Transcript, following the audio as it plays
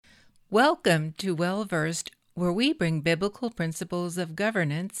Welcome to Well Versed, where we bring biblical principles of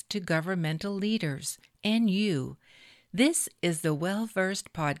governance to governmental leaders and you. This is the Well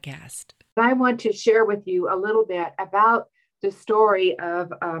Versed podcast. I want to share with you a little bit about the story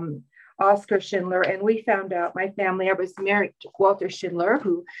of Oskar Schindler. And we found out, my family, I was married to Walter Schindler,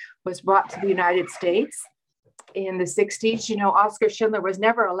 who was brought to the United States in the 60s. You know, Oskar Schindler was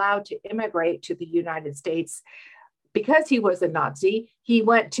never allowed to immigrate to the United States because he was a Nazi. He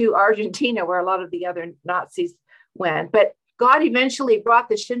went to Argentina, where a lot of the other Nazis went. But God eventually brought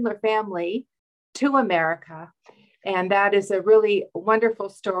the Schindler family to America. And that is a really wonderful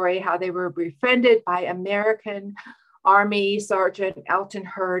story, how they were befriended by American Army Sergeant Elton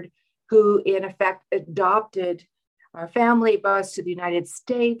Hurd, who in effect adopted our family, brought us to the United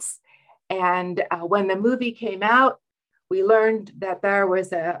States. And when the movie came out, we learned that there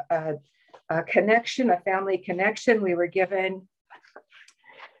was a connection, a family connection. We were given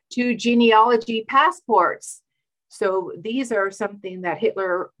 2 genealogy passports. So these are something that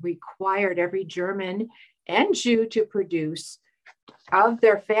Hitler required every German and Jew to produce of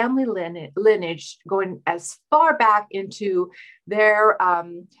their family lineage, going as far back into their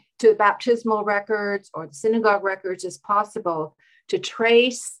to the baptismal records or the synagogue records as possible, to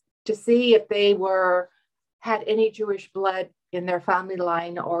trace, to see if they had any Jewish blood in their family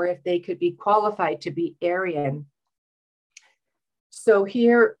line, or if they could be qualified to be Aryan. So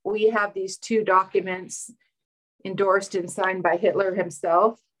here we have these 2 documents endorsed and signed by Hitler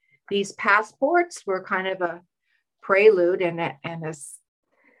himself. These passports were kind of a prelude and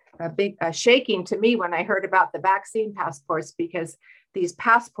a big shaking to me when I heard about the vaccine passports, because these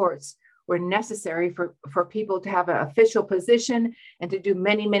passports were necessary for people to have an official position and to do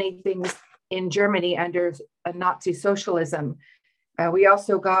many, many things in Germany under a Nazi socialism. We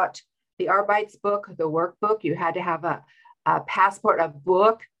also got the Arbeitsbuch, the workbook. You had to have a passport, a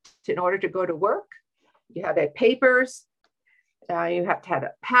book, in order to go to work. You had papers. You have to have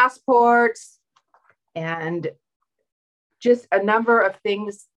passports, and just a number of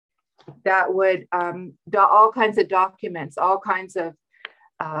things that would all kinds of documents, all kinds of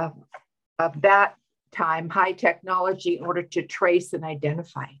that time high technology in order to trace and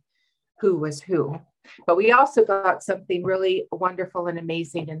identify who was who. But we also got something really wonderful and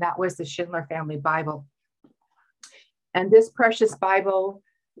amazing, and that was the Schindler Family Bible. And this precious Bible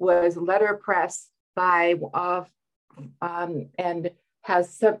was letterpress and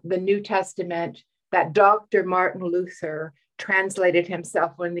has the New Testament that Dr. Martin Luther translated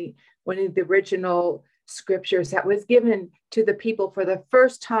himself, one of the original scriptures that was given to the people for the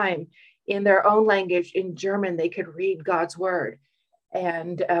first time in their own language. In German, they could read God's word.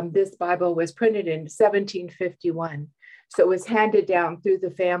 And this Bible was printed in 1751. So it was handed down through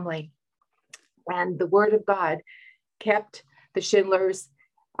the family. And the word of God kept the Schindlers.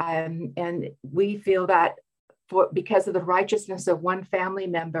 And we feel that because of the righteousness of one family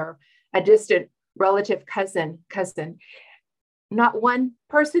member, a distant relative cousin, not one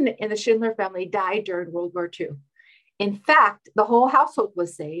person in the Schindler family died during World War II. In fact, the whole household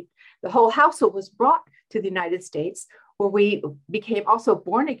was saved. The whole household was brought to the United States, where we became also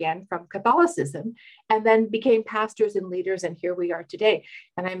born again from Catholicism, and then became pastors and leaders. And here we are today.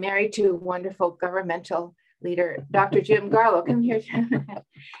 And I'm married to a wonderful governmental leader, Dr. Jim Garlow. Come here.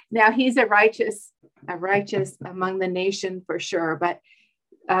 Now, he's a righteous among the nation for sure. But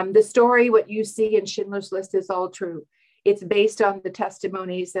the story, what you see in Schindler's List, is all true. It's based on the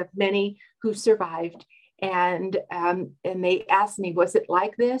testimonies of many who survived. And they asked me, was it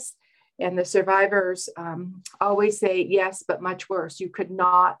like this? And the survivors always say, yes, but much worse. You could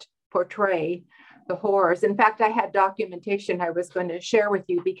not portray the horrors. In fact, I had documentation I was going to share with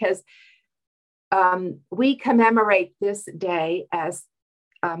you, because we commemorate this day as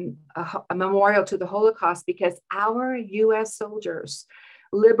a memorial to the Holocaust, because our U.S. soldiers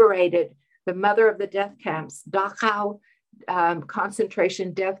liberated the mother of the death camps, Dachau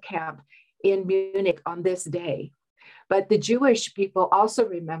concentration death camp in Munich on this day. But the Jewish people also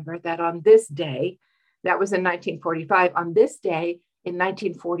remember that on this day, that was in 1945, on this day in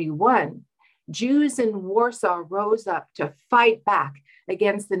 1941, Jews in Warsaw rose up to fight back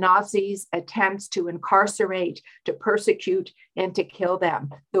against the Nazis' attempts to incarcerate, to persecute, and to kill them.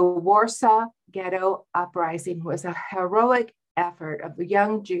 The Warsaw Ghetto Uprising was a heroic effort of the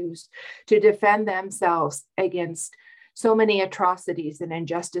young Jews to defend themselves against so many atrocities and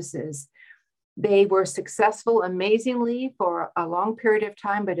injustices. They were successful amazingly for a long period of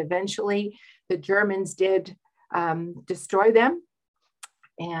time, but eventually the Germans did destroy them,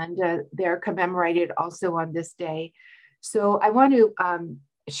 and they're commemorated also on this day. So I want to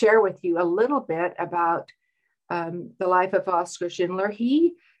share with you a little bit about the life of Oskar Schindler.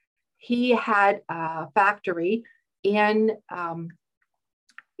 He he had a factory in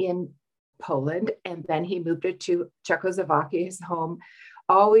Poland, and then he moved it to Czechoslovakia, his home,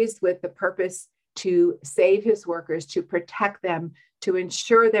 always with the purpose to save his workers, to protect them, to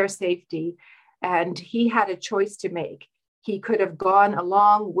ensure their safety. And he had a choice to make. He could have gone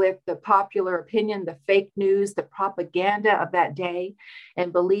along with the popular opinion, the fake news, the propaganda of that day,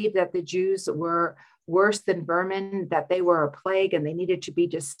 and believed that the Jews were worse than vermin, that they were a plague and they needed to be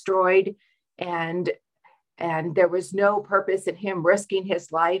destroyed. And there was no purpose in him risking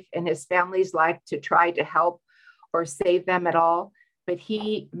his life and his family's life to try to help or save them at all. But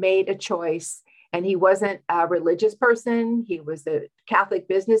he made a choice, and he wasn't a religious person. He was a Catholic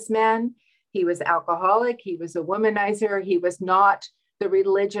businessman. He was alcoholic. He was a womanizer. He was not the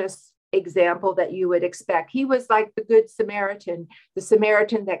religious example that you would expect. He was like the Good Samaritan, the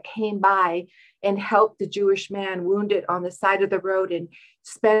Samaritan that came by and helped the Jewish man wounded on the side of the road and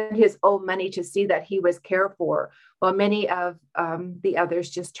spent his own money to see that he was cared for, while many of the others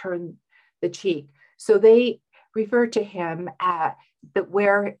just turned the cheek. So they referred to him at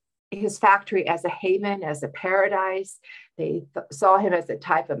where his factory as a haven, as a paradise. They saw him as a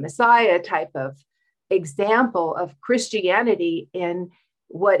type of Messiah, a type of example of Christianity in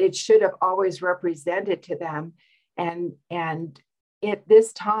what it should have always represented to them. And at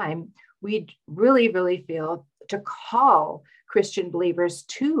this time, we really, really feel to call Christian believers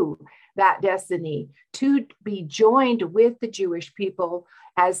to that destiny, to be joined with the Jewish people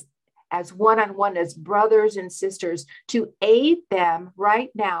as one-on-one, as brothers and sisters, to aid them right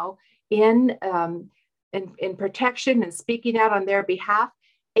now in protection and speaking out on their behalf,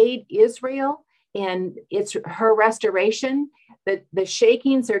 aid Israel in her restoration. The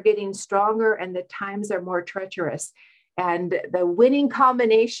shakings are getting stronger and the times are more treacherous. And the winning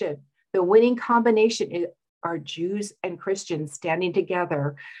combination are Jews and Christians standing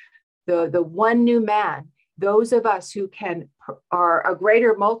together. The one new man, those of us who are a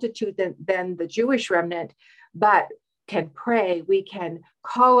greater multitude than the Jewish remnant, but can pray, we can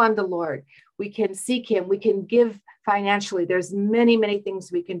call on the Lord, we can seek him, we can give financially. There's many, many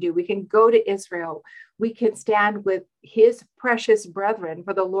things we can do. We can go to Israel. We can stand with his precious brethren,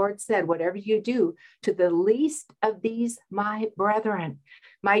 for the Lord said, whatever you do to the least of these, my brethren,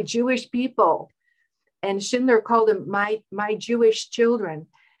 my Jewish people, and Schindler called them my Jewish children,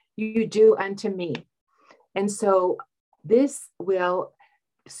 you do unto me. And so this will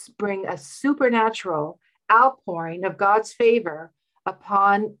bring a supernatural outpouring of God's favor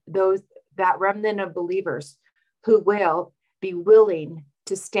upon that remnant of believers who will be willing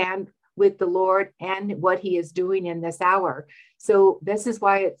to stand with the Lord and what he is doing in this hour. So this is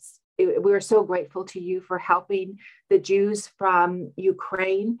why we're so grateful to you for helping the Jews from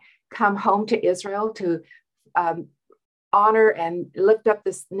Ukraine come home to Israel to honor and lift up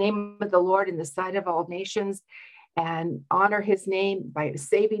the name of the Lord in the sight of all nations, and honor his name by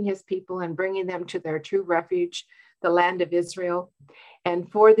saving his people and bringing them to their true refuge, the land of Israel. And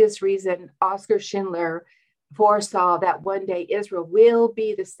for this reason, Oskar Schindler foresaw that one day Israel will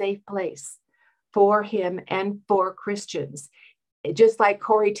be the safe place for him and for Christians. Just like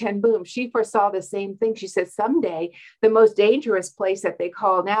Corrie ten Boom, she foresaw the same thing. She said someday the most dangerous place that they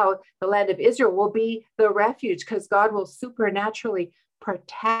call now the land of Israel will be the refuge, because God will supernaturally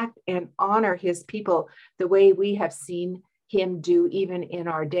protect and honor his people the way we have seen him do even in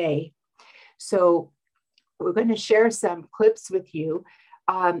our day. So we're going to share some clips with you.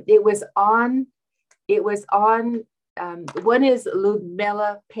 It was on one is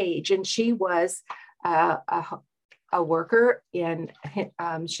Ludmilla Page, and she was a worker in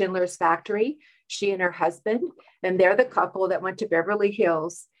Schindler's factory, she and her husband, and they're the couple that went to Beverly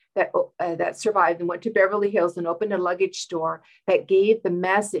Hills, that survived and went to Beverly Hills and opened a luggage store that gave the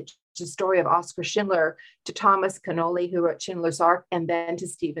message, the story of Oskar Schindler, to Thomas Cannoli, who wrote Schindler's Ark, and then to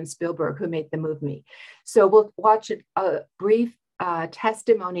Steven Spielberg, who made the movie. So we'll watch a brief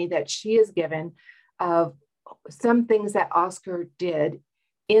testimony that she has given of some things that Oskar did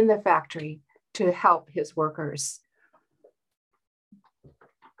in the factory to help his workers.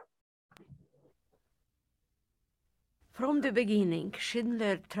 From the beginning,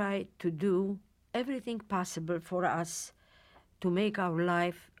 Schindler tried to do everything possible for us to make our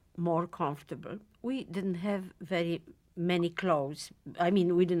life more comfortable. We didn't have very many clothes. I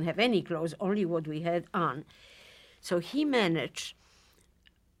mean, we didn't have any clothes, only what we had on. So he managed,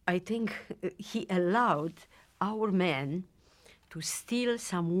 I think he allowed our men to steal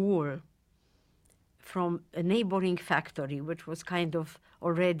some wool from a neighboring factory, which was kind of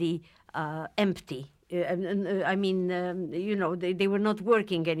already empty. I mean, you know, they were not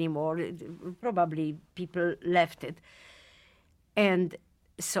working anymore. Probably people left it. And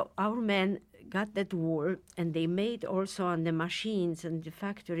So our men got that wool, and they made also on the machines and the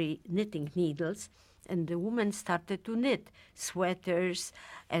factory knitting needles, and the women started to knit sweaters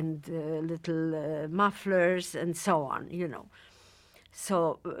and little mufflers and so on, you know.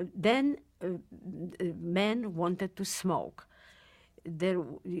 So then men wanted to smoke. There,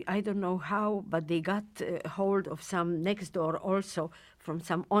 I don't know how, but they got hold of some next door also from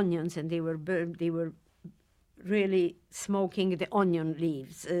some onions, and they were really smoking the onion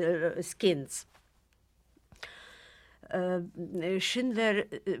leaves, skins. Schindler,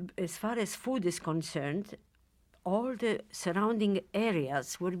 as far as food is concerned, all the surrounding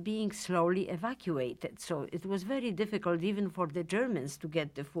areas were being slowly evacuated. So it was very difficult even for the Germans to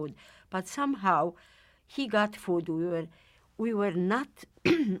get the food. But somehow he got food. We were not,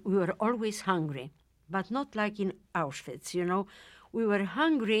 we were always hungry, but not like in Auschwitz, you know. We were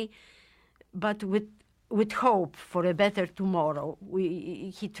hungry, but with hope for a better tomorrow.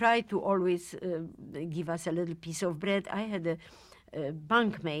 He tried to always give us a little piece of bread. I had a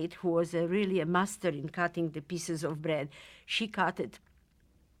bunkmate who was really a master in cutting the pieces of bread. She cut it,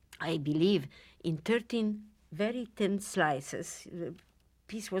 I believe, in 13 very thin slices. The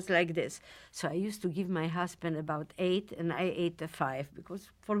piece was like this. So I used to give my husband about 8, and I ate the 5, because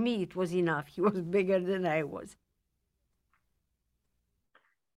for me it was enough. He was bigger than I was.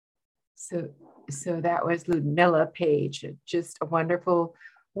 So that was Ludmilla Page, just a wonderful,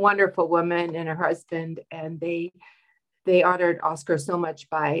 wonderful woman, and her husband, and they honored Oskar so much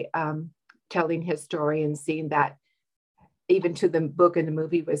by telling his story and seeing that even to the book and the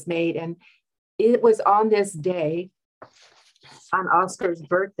movie was made. And it was on this day, on Oskar's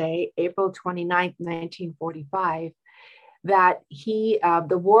birthday, April 29th, 1945, that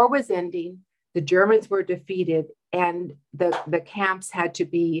the war was ending, the Germans were defeated, and the camps had to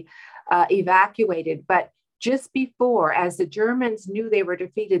be evacuated. But just before, as the Germans knew they were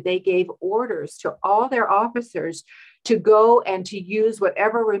defeated, they gave orders to all their officers to go and to use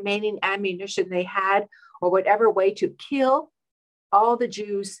whatever remaining ammunition they had or whatever way to kill all the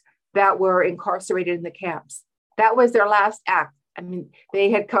Jews that were incarcerated in the camps. That was their last act. I mean,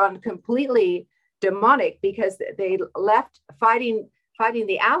 they had gone completely demonic because they left fighting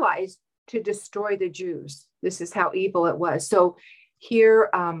the Allies to destroy the Jews. This is how evil it was. So here,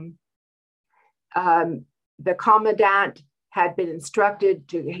 the commandant had been instructed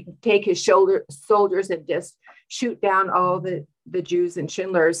to take his soldiers and just shoot down all the Jews in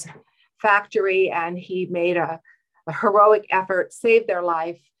Schindler's factory. And he made a heroic effort, saved their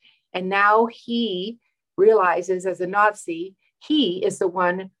life. And now he realizes, as a Nazi, he is the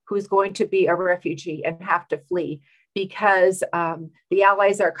one who's going to be a refugee and have to flee because the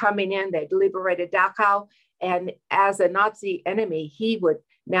Allies are coming in. They've liberated Dachau. And as a Nazi enemy, he would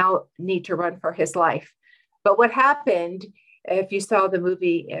now need to run for his life. But what happened, if you saw the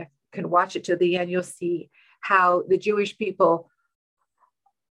movie, if you can watch it to the end, you'll see how the Jewish people,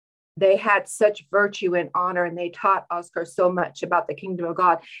 they had such virtue and honor, and they taught Oskar so much about the kingdom of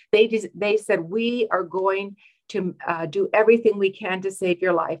God. They said, we are going to do everything we can to save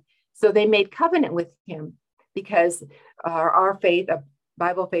your life. So they made covenant with him because our faith,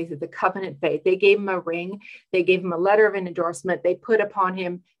 Bible faith, is the covenant faith. They gave him a ring. They gave him a letter of endorsement. They put upon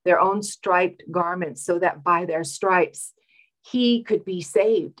him their own striped garments so that by their stripes, he could be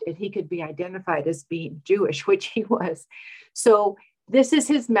saved and he could be identified as being Jewish, which he was. So this is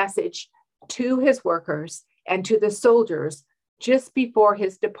his message to his workers and to the soldiers just before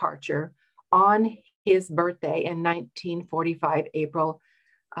his departure on his birthday in 1945, April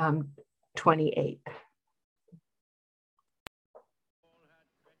 28th.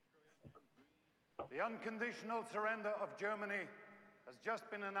 The unconditional surrender of Germany has just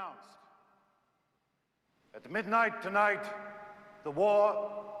been announced. At midnight tonight, the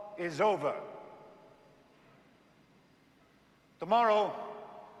war is over. Tomorrow,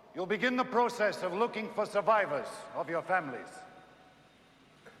 you'll begin the process of looking for survivors of your families.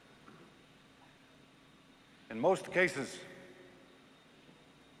 In most cases,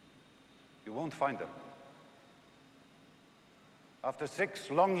 you won't find them. After 6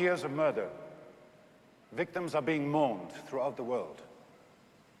 long years of murder, victims are being mourned throughout the world.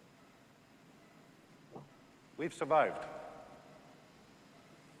 We've survived.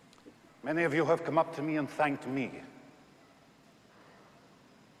 Many of you have come up to me and thanked me.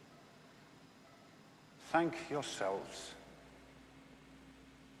 Thank yourselves.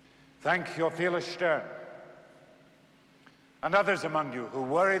 Thank your fearless Stern and others among you who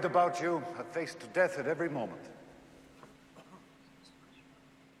worried about you have faced death at every moment.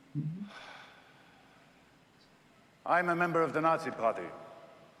 I'm a member of the Nazi Party.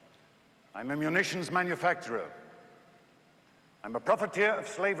 I'm a munitions manufacturer. I'm a profiteer of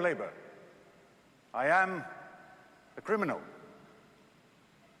slave labor. I am a criminal.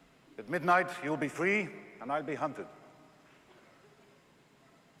 At midnight, you'll be free, and I'll be hunted.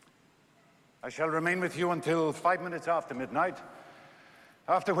 I shall remain with you until 5 minutes after midnight,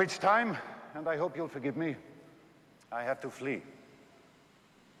 after which time, and I hope you'll forgive me, I have to flee.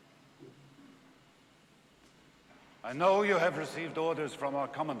 I know you have received orders from our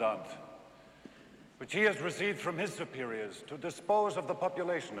commandant, which he has received from his superiors, to dispose of the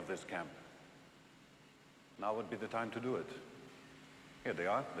population of this camp. Now would be the time to do it. Here they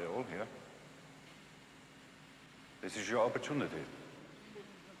are, they're all here. This is your opportunity.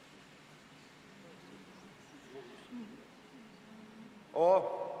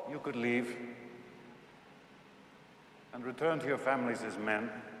 Or you could leave and return to your families as men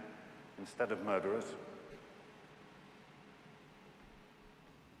instead of murderers.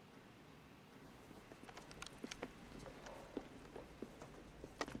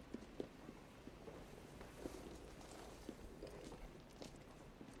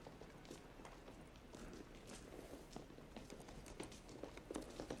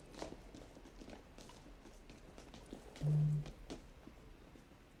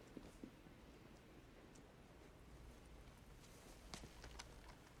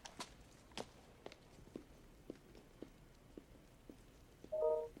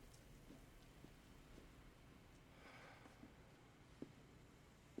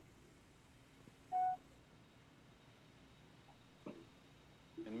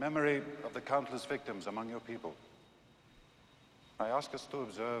 In memory of the countless victims among your people, I ask us to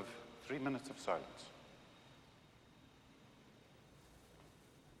observe 3 minutes of silence.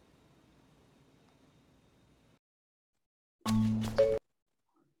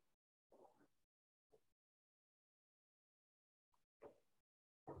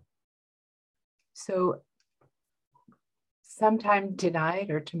 So sometime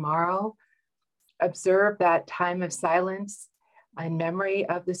tonight or tomorrow, observe that time of silence in memory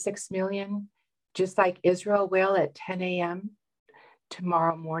of the 6 million, just like Israel will at 10 a.m.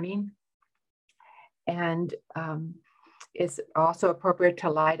 tomorrow morning. And it's also appropriate to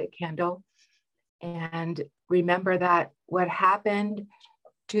light a candle and remember that what happened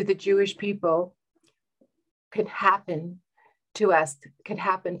to the Jewish people could happen to us, could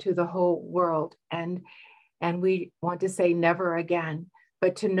happen to the whole world. And we want to say never again,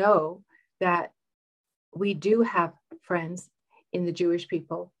 but to know that we do have friends in the Jewish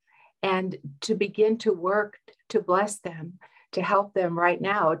people, and to begin to work to bless them, to help them right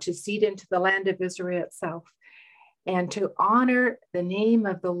now, to seed into the land of Israel itself, and to honor the name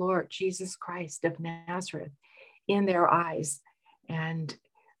of the Lord Jesus Christ of Nazareth in their eyes. And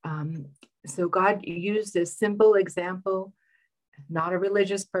so God used this simple example, not a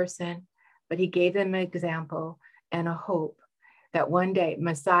religious person, but he gave them an example and a hope that one day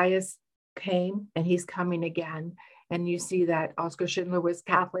Messiah came and he's coming again. And you see that Oskar Schindler was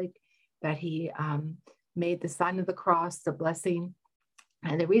Catholic, that he made the sign of the cross, the blessing.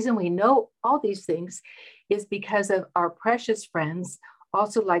 And the reason we know all these things is because of our precious friends,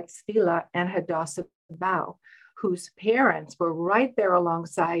 also like Svila and Hadassah Bau, whose parents were right there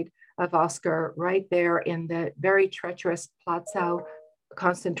alongside of Oskar, right there in the very treacherous Plaszow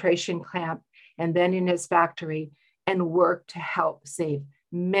concentration camp, and then in his factory, and worked to help save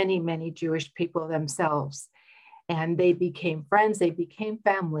many, many Jewish people themselves. And they became friends, they became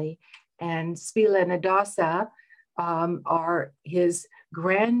family. And Svila and Hadassah are his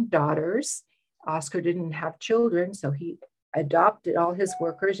granddaughters. Oskar didn't have children, so he adopted all his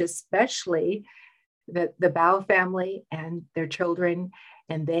workers, especially the Bau family and their children.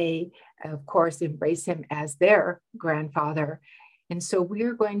 And they, of course, embrace him as their grandfather. And so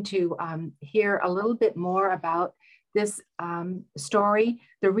we're going to hear a little bit more about this story.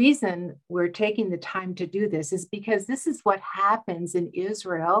 The reason we're taking the time to do this is because this is what happens in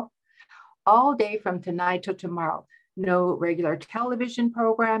Israel all day from tonight till tomorrow. No regular television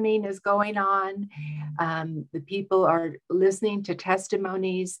programming is going on. The people are listening to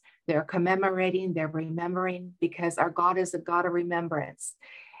testimonies. They're commemorating, they're remembering, because our God is a God of remembrance.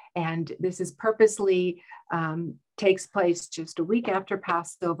 And this is purposely takes place just a week after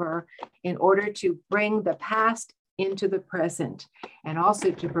Passover in order to bring the past into the present and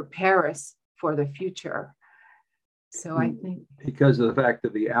also to prepare us for the future. So I think because of the fact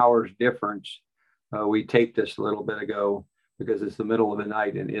of the hours difference, we taped this a little bit ago because it's the middle of the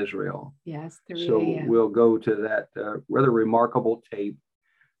night in Israel. Yes, 3 so a.m. We'll go to that rather remarkable tape.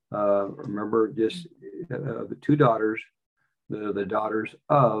 Remember, just the two daughters, the daughters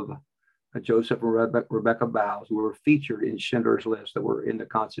of Joseph and Rebecca Bowes, who were featured in Schindler's List, that were in the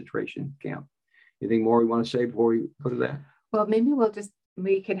concentration camp. Anything more we want to say before we go to that? Well, maybe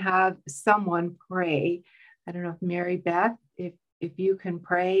we can have someone pray. I don't know if Mary Beth, if you can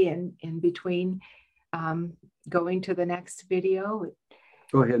pray in between going to the next video.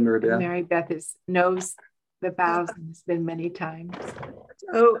 Go ahead, Mary Beth. Mary Beth knows the vows and has been many times.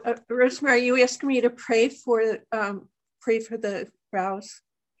 Oh, Rosemary, you asked me to pray for the vows.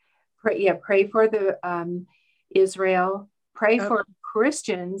 Pray for the Israel. Pray for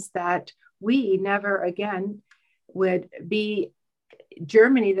Christians that we never again would be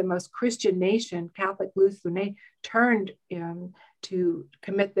Germany, the most Christian nation, Catholic Lutheran, turned to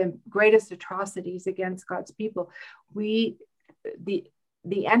commit the greatest atrocities against God's people.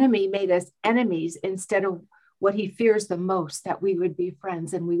 The enemy made us enemies instead of what he fears the most, that we would be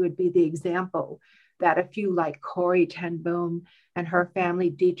friends and we would be the example that a few like Corrie ten Boom and her family,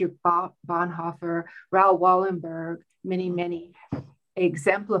 Dietrich Bonhoeffer, Raoul Wallenberg, many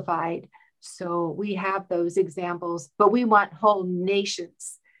exemplified. So we have those examples, but we want whole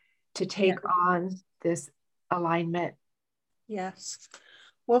nations to take on this alignment. Yes.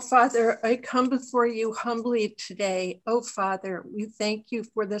 Well, Father, I come before you humbly today. Oh, Father, we thank you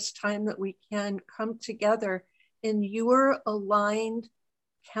for this time that we can come together in your aligned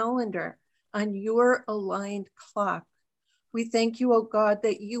calendar, on your aligned clock. We thank you, oh God,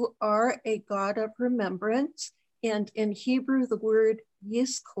 that you are a God of remembrance. And in Hebrew, the word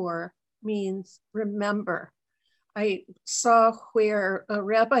Yizkor means remember. I saw where a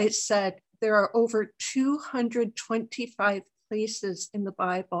rabbi said there are over 225 places in the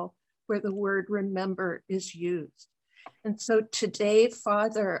Bible where the word remember is used. And so today,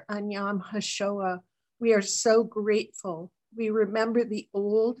 Father, on Yom HaShoah, we are so grateful. We remember the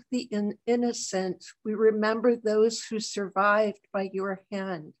old, the innocent. We remember those who survived by your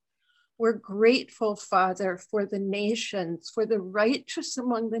hand. We're grateful, Father, for the nations, for the righteous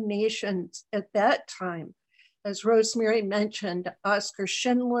among the nations at that time. As Rosemary mentioned, Oskar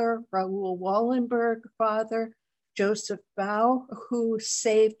Schindler, Raoul Wallenberg, Father, Joseph Bau, who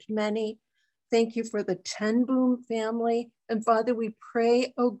saved many. Thank you for the ten Boom family. And Father, we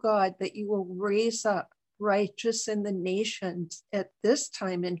pray, oh God, that you will raise up righteous in the nations at this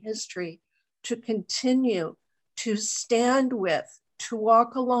time in history to continue to stand with, to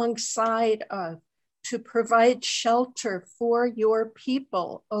walk alongside of, to provide shelter for your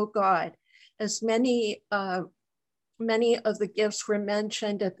people, oh God. As many of the gifts were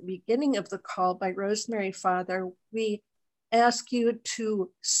mentioned at the beginning of the call by Rosemary, Father, we ask you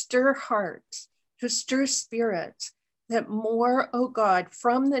to stir hearts, to stir spirits, that more, oh God,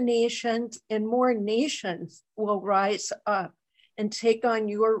 from the nations and more nations will rise up and take on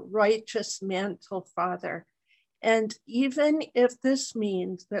your righteous mantle, Father. And even if this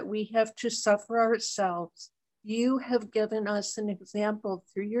means that we have to suffer ourselves, you have given us an example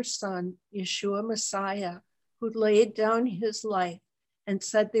through your Son, Yeshua Messiah, who laid down his life and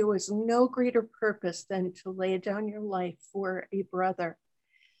said there was no greater purpose than to lay down your life for a brother.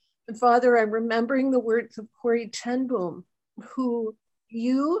 And Father, I'm remembering the words of Corrie ten Boom, who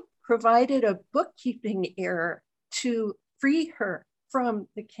you provided a bookkeeping error to free her from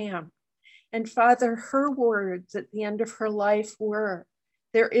the camp. And Father, her words at the end of her life were,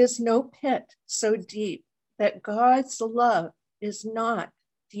 there is no pit so deep that God's love is not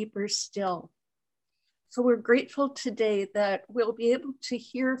deeper still. So we're grateful today that we'll be able to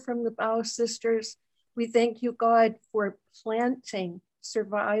hear from the Bau sisters. We thank you, God, for planting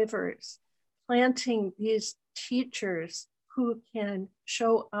survivors, planting these teachers who can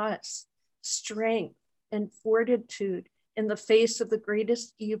show us strength and fortitude in the face of the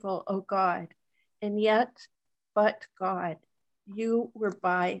greatest evil, oh God. And yet, but God, you were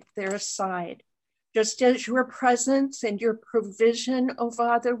by their side. Just as your presence and your provision, oh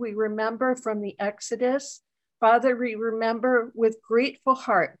Father, we remember from the Exodus. Father, we remember with grateful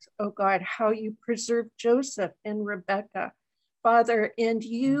heart, oh God, how you preserved Joseph and Rebekah. Father, and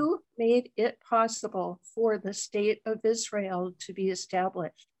you made it possible for the state of Israel to be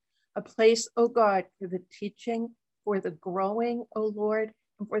established. A place, oh God, for the teaching, for the growing, oh Lord,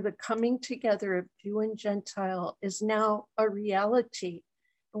 and for the coming together of Jew and Gentile is now a reality.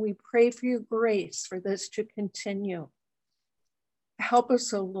 And we pray for your grace for this to continue. Help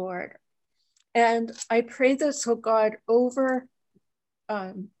us, oh Lord. And I pray this, oh God, over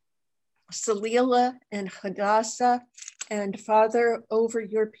Salila and Hadassah, and Father, over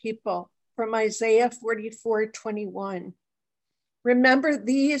your people, from Isaiah 44:21. Remember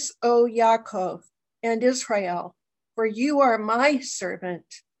these, O Yaakov and Israel, for you are my servant.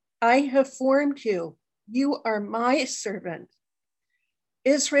 I have formed you. You are my servant.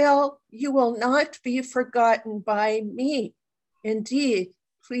 Israel, you will not be forgotten by me. Indeed,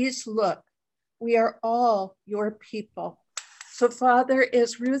 please look, we are all your people. So, Father,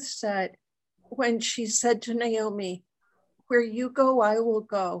 as Ruth said, when she said to Naomi, where you go, I will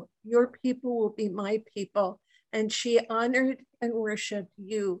go. Your people will be my people. And she honored and worshiped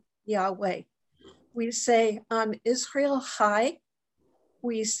you, Yahweh. We say, Israel High,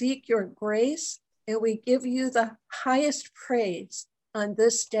 we seek your grace, and we give you the highest praise on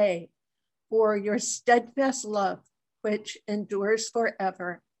this day for your steadfast love, which endures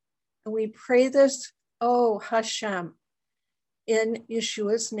forever. And we pray this, O Hashem, in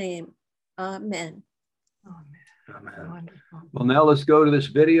Yeshua's name. Amen. Amen. Wonderful. Well, now let's go to this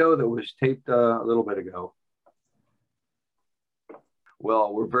video that was taped a little bit ago.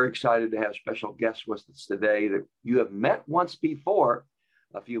 Well, we're very excited to have special guests with us today that you have met once before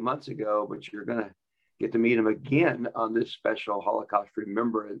a few months ago, but you're going to get to meet them again on this special Holocaust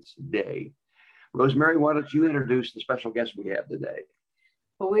Remembrance Day. Rosemary, why don't you introduce the special guest we have today?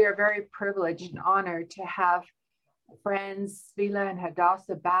 Well, we are very privileged and honored to have friends Svila and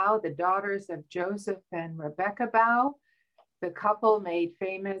Hadassah Bau, the daughters of Joseph and Rebecca Bau, the couple made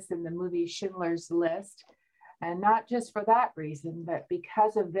famous in the movie Schindler's List. And not just for that reason, but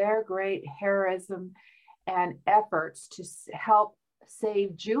because of their great heroism and efforts to help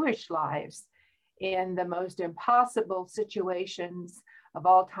save Jewish lives in the most impossible situations of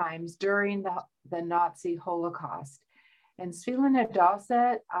all times during the Nazi Holocaust. And Svila and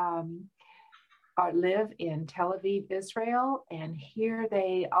Hadassah live in Tel Aviv, Israel, and here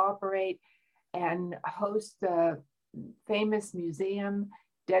they operate and host the famous museum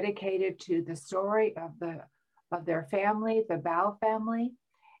dedicated to the story of their family, the Bau family,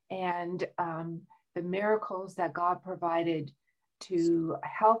 and the miracles that God provided to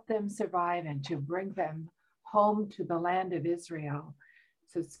help them survive and to bring them home to the land of Israel.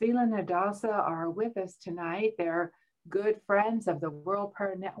 So Svila and Hadassah are with us tonight. They're good friends of the World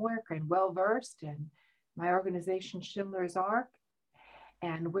Prayer Network and well-versed in my organization, Schindler's Ark.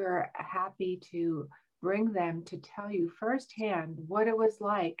 And we're happy to bring them to tell you firsthand what it was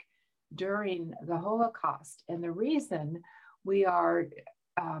like during the Holocaust. And the reason we are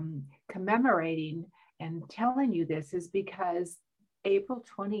commemorating and telling you this is because April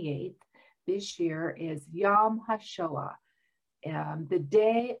 28th this year is Yom HaShoah, the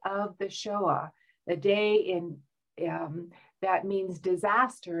day of the Shoah, the day in that means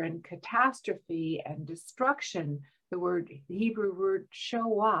disaster and catastrophe and destruction. The Hebrew word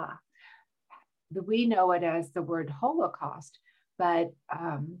Shoah, we know it as the word Holocaust, but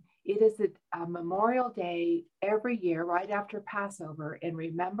it is a Memorial Day every year right after Passover in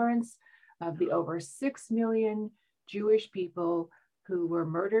remembrance of the over 6 million Jewish people who were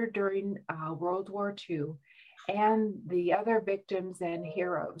murdered during World War II and the other victims and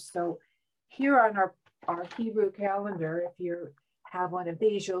heroes. So here on our Hebrew calendar, if you have one of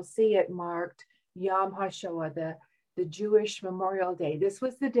these, you'll see it marked Yom HaShoah, the Jewish Memorial Day. This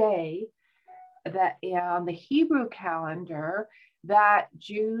was the day that on the Hebrew calendar that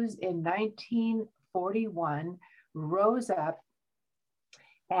Jews in 1941 rose up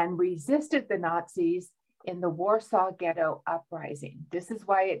and resisted the Nazis in the Warsaw Ghetto Uprising. This is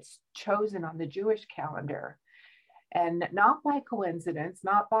why it's chosen on the Jewish calendar. And not by coincidence,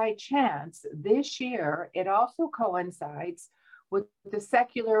 not by chance, this year, it also coincides with the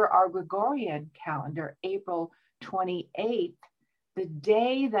secular or Gregorian calendar, April 28th, the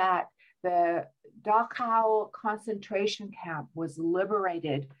day that the Dachau concentration camp was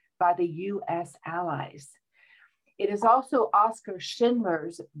liberated by the US allies. It is also Oskar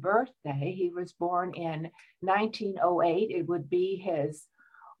Schindler's birthday. He was born in 1908. It would be his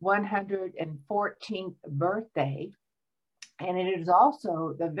 114th birthday. And it is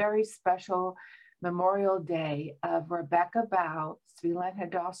also the very special Memorial Day of Rebecca Bau, Svila and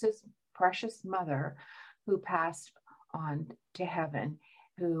Hadassah's precious mother, who passed on to heaven,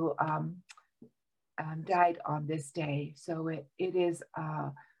 who died on this day. So it is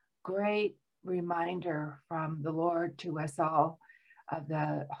a great reminder from the Lord to us all of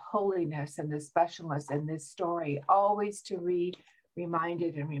the holiness and the specialness in this story, always to be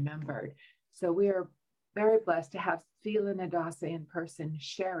reminded and remembered. So we are very blessed to have Svila and Hadassah in person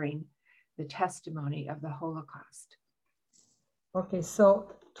sharing the testimony of the Holocaust. Okay, so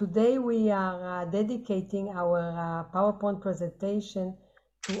today we are dedicating our PowerPoint presentation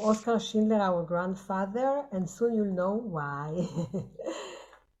to Oskar Schindler, our grandfather, and soon you'll know why.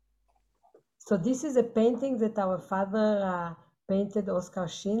 So this is a painting that our father painted Oskar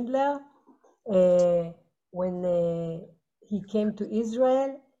Schindler when he came to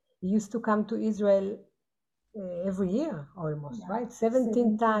Israel. He used to come to Israel every year almost, right?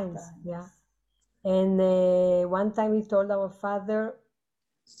 17 times. Yeah. And one time he told our father,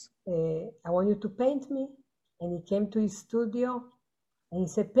 I want you to paint me. and he came to his studio and he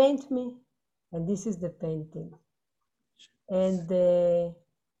said, paint me. And this is the painting. And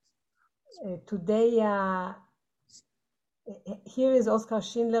today, here is Oskar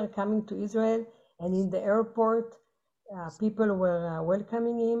Schindler coming to Israel, and in the airport, people were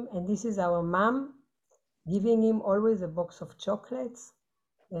welcoming him. And this is our mom giving him always a box of chocolates,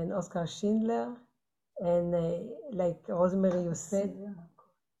 and Oskar Schindler. And like Rosemary, you said,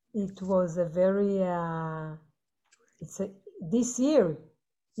 it was a very, this year,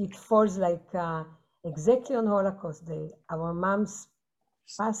 it falls like exactly on Holocaust Day. Our mom's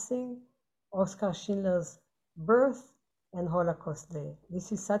passing, Oskar Schindler's birth, and Holocaust Day.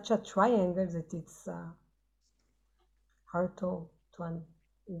 This is such a triangle that it's hard to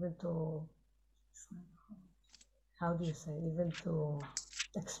even to, how do you say, even to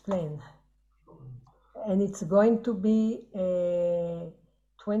explain. And it's going to be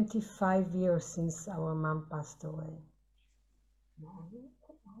 25 years since our mom passed away.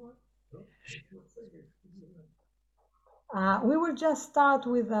 We will just start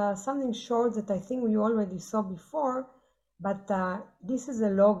with something short that I think we already saw before, but this is a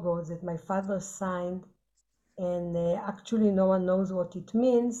logo that my father signed, and actually no one knows what it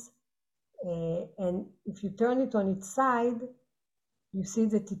means. And if you turn it on its side, you see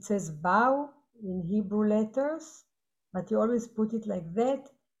that it says bow in Hebrew letters, but he always put it like that.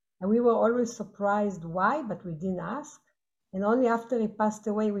 And we were always surprised why, but we didn't ask. And only after he passed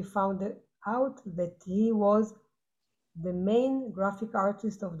away, we found out that he was the main graphic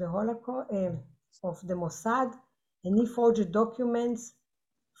artist of the Holocaust, of the Mossad, and he forged documents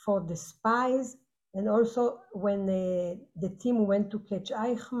for the spies. And also when the team went to catch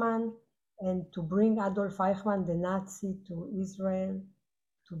Eichmann and to bring Adolf Eichmann, the Nazi, to Israel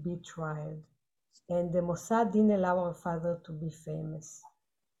to be tried. And the Mossad didn't allow our father to be famous.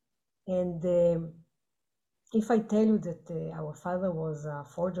 And if I tell you that our father was a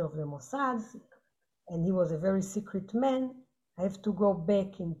forger of the Mossad, and he was a very secret man, I have to go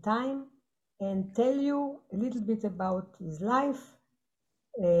back in time and tell you a little bit about his life.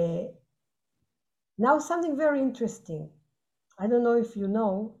 Now something very interesting. I don't know if you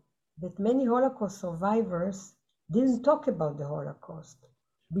know that many Holocaust survivors didn't talk about the Holocaust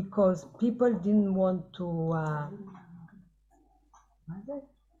because people didn't want to,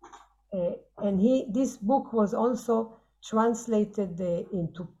 and this book was also translated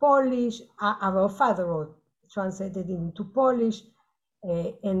into Polish. Our father wrote, translated into Polish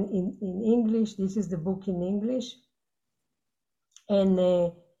and in English. This is the book in English. And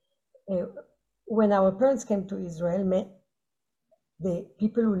when our parents came to Israel, the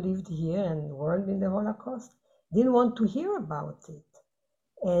people who lived here and weren't in the Holocaust didn't want to hear about it.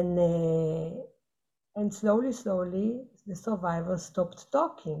 And slowly, the survivors stopped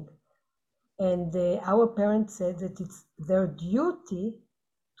talking. And our parents said that it's their duty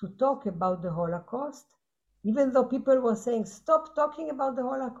to talk about the Holocaust, even though people were saying, stop talking about the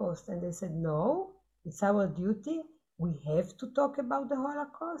Holocaust. And they said, no, it's our duty. We have to talk about the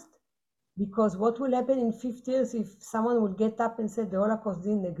Holocaust, because what will happen in 50 years if someone will get up and say the Holocaust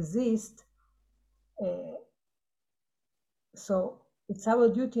didn't exist? So it's our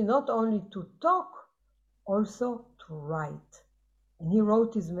duty not only to talk, also to write. And he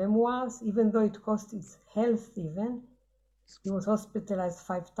wrote his memoirs, even though it cost his health even. He was hospitalized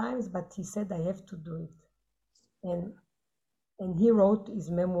 5 times, but he said, I have to do it. And he wrote his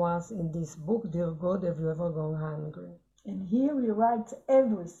memoirs in this book, Dear God, Have You Ever Gone Hungry? And here he writes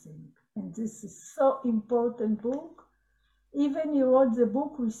everything. And this is so important book. Even he wrote the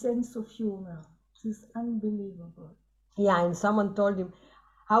book with sense of humor. This is unbelievable. Yeah, and someone told him,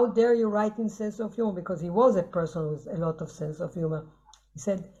 how dare you write in sense of humor? Because he was a person with a lot of sense of humor. He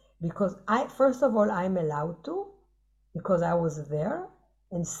said, because first of all, I'm allowed to, because I was there.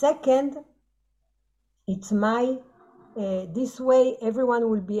 And second, it's my, this way everyone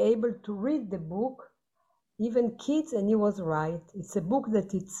will be able to read the book, even kids, and he was right. It's a book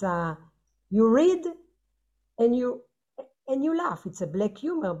that it's, you read and you laugh. It's a black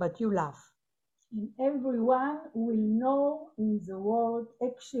humor, but you laugh. And everyone will know in the world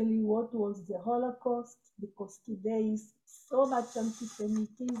actually what was the Holocaust, because today is so much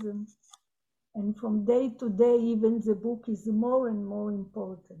anti-Semitism. And from day to day, even the book is more and more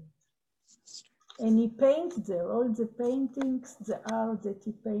important. And he paints there, all the paintings, the art that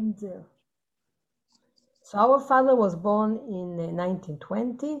he paints there. So our father was born in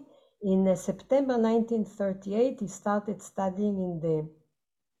 1920. In September 1938, he started studying in the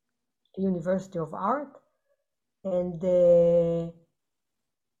University of Art. And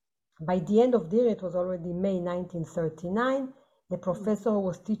by the end of the year, it was already May 1939, The professor who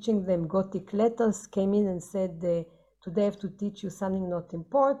was teaching them Gothic letters came in and said, today I have to teach you something not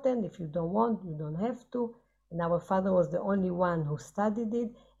important. If you don't want, you don't have to. And our father was the only one who studied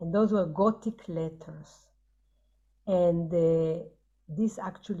it. And those were Gothic letters. And this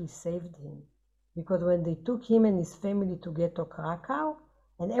actually saved him. Because when they took him and his family to Ghetto Krakow,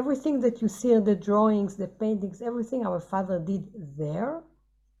 and everything that you see in the drawings, the paintings, everything our father did there,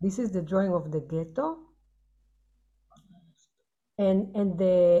 this is the drawing of the ghetto. And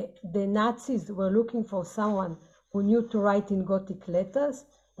the Nazis were looking for someone who knew to write in Gothic letters,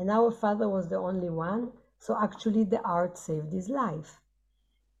 and our father was the only one. So actually the art saved his life.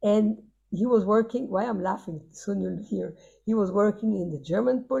 And he was working, why I'm laughing, soon you'll hear, he was working in the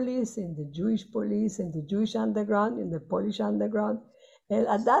German police, in the Jewish police, in the Jewish underground, in the Polish underground. And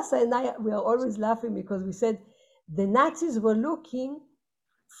Adassa and I, we are always laughing because we said the Nazis were looking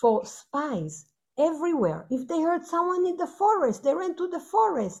for spies everywhere. If they heard someone in the forest, they ran to the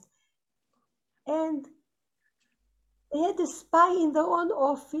forest. And they had a spy in their own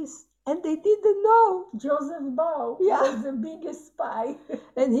office, and they didn't know. Joseph Bau Yeah. was the biggest spy.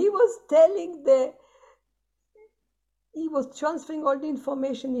 And he was telling he was transferring all the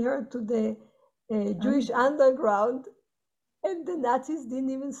information he heard to the Jewish underground, and the Nazis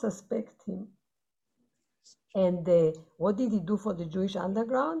didn't even suspect him. And what did he do for the Jewish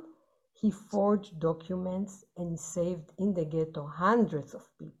underground? He forged documents and he saved in the ghetto hundreds of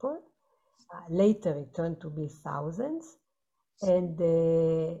people. Later it turned to be thousands. And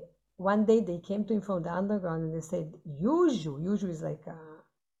one day they came to him from the underground and they said, Yuju is like a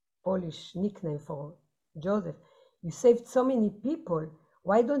Polish nickname for Joseph. You saved so many people.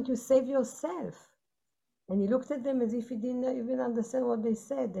 Why don't you save yourself? And he looked at them as if he didn't even understand what they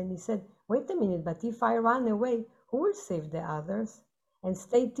said. And he said, wait a minute, but if I run away, who will save the others? And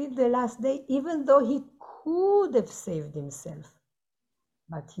stay till the last day, even though he could have saved himself.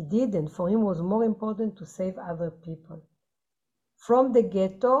 But he didn't. For him, it was more important to save other people. From the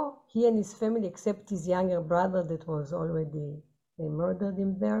ghetto, he and his family, except his younger brother that was already, they murdered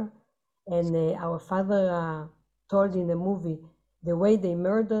him there. And our father told in the movie, the way they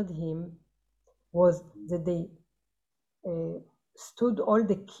murdered him was that they stood all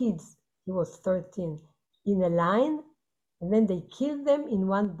the kids, he was 13, in a line, and then they killed them in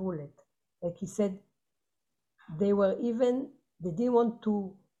one bullet. Like he said, they didn't want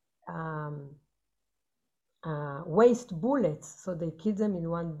to waste bullets, so they killed them in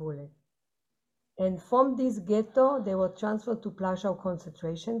one bullet. And from this ghetto, they were transferred to Plaszow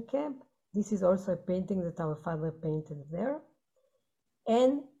concentration camp. This is also a painting that our father painted there.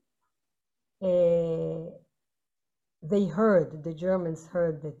 And the Germans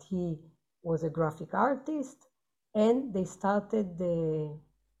heard that he was a graphic artist, and they started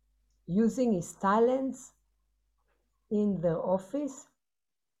using his talents in their office.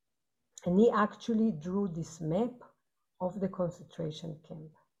 And he actually drew this map of the concentration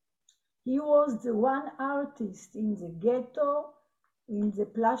camp. He was the one artist in the ghetto, in the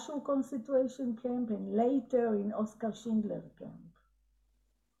Plaszow concentration camp, and later in Oskar Schindler camp.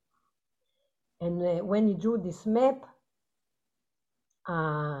 And when he drew this map,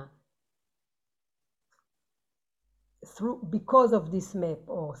 because of this map,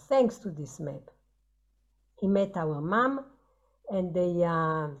 or thanks to this map, he met our mom, and they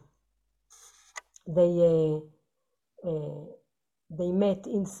met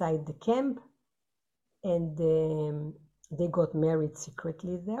inside the camp, and they got married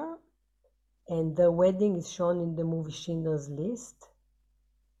secretly there. And their wedding is shown in the movie Schindler's List.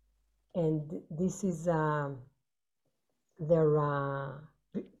 And this is the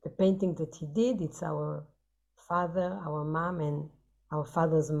painting that he did. It's our father, our mom, and our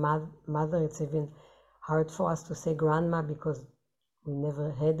father's mother. It's even hard for us to say grandma because we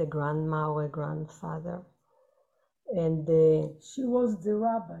never had a grandma or a grandfather. And she was the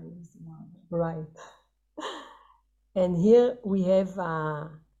rabbi's mom. Right. And here we have a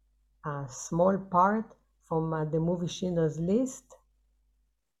small part from the movie Schindler's List.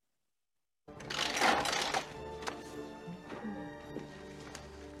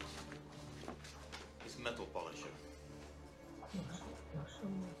 It's metal polisher.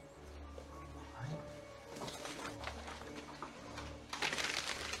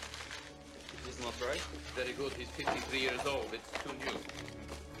 This is not right? Very good. He's 53 years old. It's too new.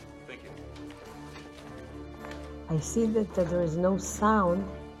 Thank you. I see that there is no sound.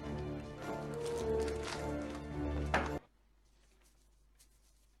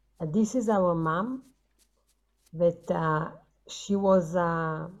 This is our mom, that she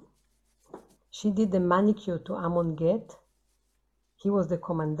did the manicure to Amon Get. He was the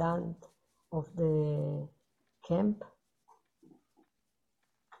commandant of the camp.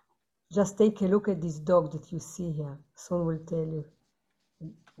 Just take a look at this dog that you see here. Soon we'll tell you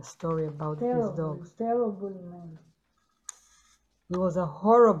a story about this dog. Terrible man. He was a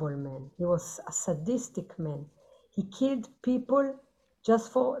horrible man. He was a sadistic man. He killed people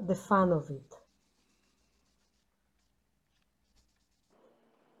just for the fun of it.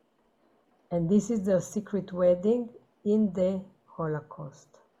 And this is their secret wedding in the Holocaust.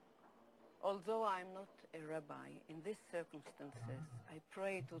 Although I'm not a rabbi, in these circumstances, I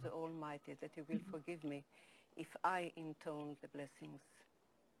pray to the Almighty that He will forgive me if I intone the blessings.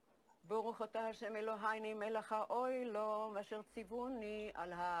 There were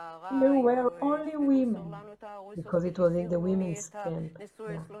only women. Because it was in the women's camp. Yeah.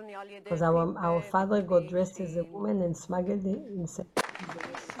 Because our father got dressed as a woman and smuggled it inside.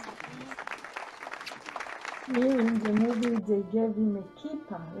 Here in the movie, they gave him a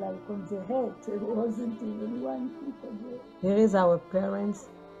kippah, like on the head. There wasn't even one kippah there. Here is our parents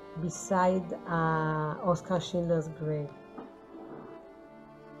beside Oskar Schindler's grave.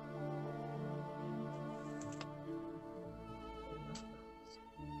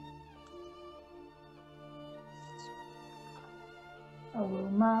 Our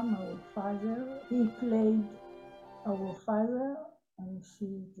mom, our father, he played our father, and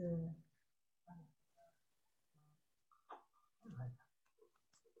she's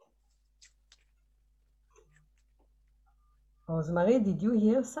Rosemary, did you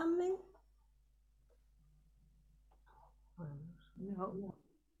hear something? No,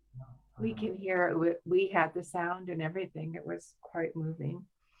 we can hear it. We had the sound and everything. It was quite moving.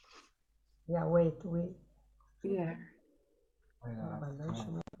 Yeah, wait. Yeah.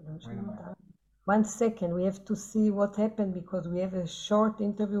 1 second, we have to see what happened because we have a short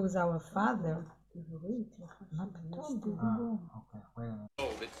interview with our father. Oh,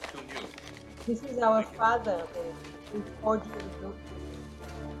 it's too new. This is our father.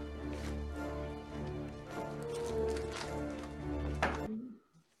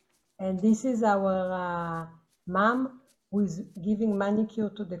 And this is our mom who is giving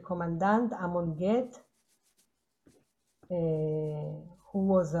manicure to the commandant, Amon Get, who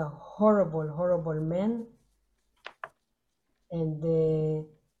was a horrible, horrible man. And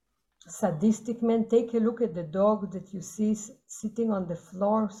sadistic man. Take a look at the dog that you see sitting on the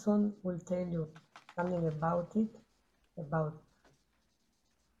floor. Soon we'll tell you something about it.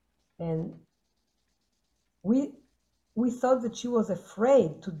 And we thought that she was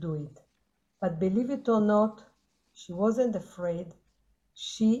afraid to do it, but believe it or not, she wasn't afraid.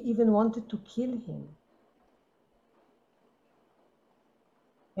 She even wanted to kill him.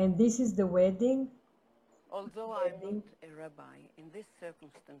 And this is the wedding. Although I'm not a rabbi, in these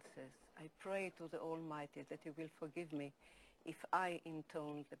circumstances, I pray to the Almighty that He will forgive me if I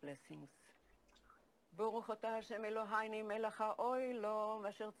intone the blessings. ברוך אתה השם אלוהיני מלך העולם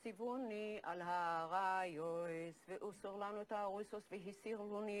אשר ציווני על הרעיוס ואוסר לנו את הארויסוס והסיר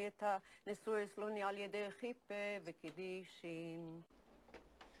לוני את הנשואס לוני על ידי חיפה וקידישים.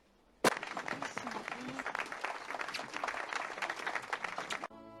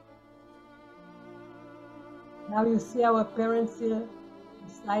 Now you see our parents here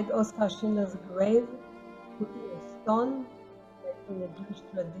beside Oskar Schindler's grave, putting a stone, like in the Jewish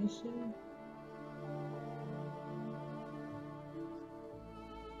tradition.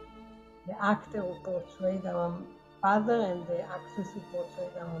 The actor who portrayed our father and the actress who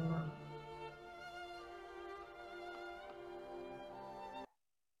portrayed our mom.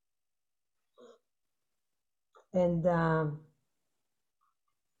 And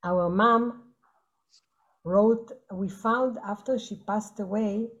our mom wrote, we found after she passed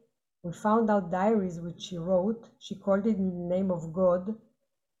away, we found out diaries which she wrote. She called it in the name of God.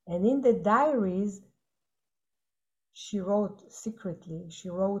 And in the diaries, she wrote secretly, she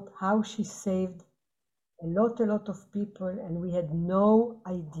wrote how she saved a lot of people, and we had no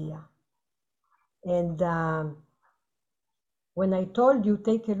idea. And when I told you,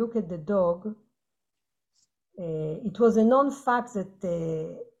 take a look at the dog, it was a known fact that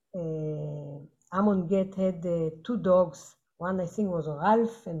Amon Get had 2 dogs. One, I think, was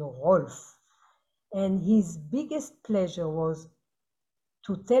Ralph and Rolf. And his biggest pleasure was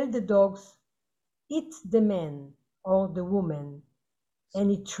to tell the dogs, eat the man or the woman.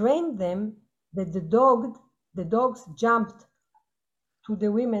 And he trained them that the dogs jumped to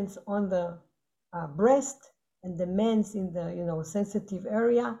the women's on the breast and the men's in the sensitive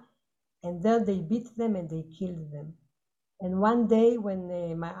area, and there they beat them and they killed them. And one day when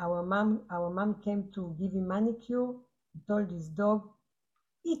our mom came to give him manicure, he told his dog,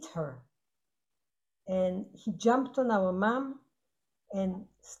 eat her. And he jumped on our mom and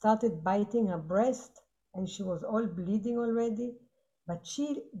started biting her breast, and she was all bleeding already. But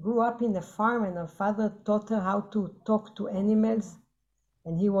she grew up in a farm, and her father taught her how to talk to animals.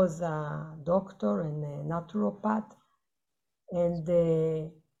 And he was a doctor and a naturopath. And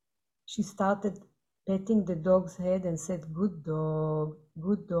she started petting the dog's head and said, "Good dog,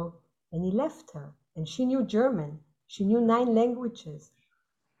 good dog." And he left her. And she knew German. She knew 9 languages.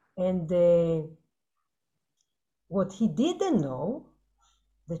 And what he didn't know,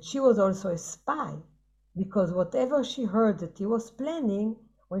 that she was also a spy, because whatever she heard that he was planning,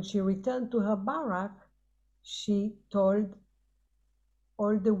 when she returned to her barrack, she told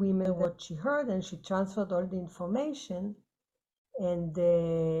all the women what she heard, and she transferred all the information. And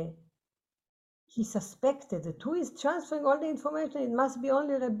he suspected that who is transferring all the information, it must be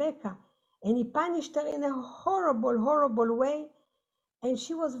only Rebecca. And he punished her in a horrible, horrible way. And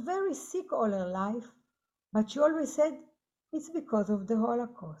she was very sick all her life, but she always said, it's because of the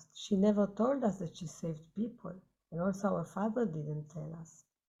Holocaust. She never told us that she saved people. And also our father didn't tell us.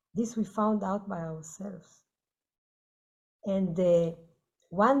 This we found out by ourselves. And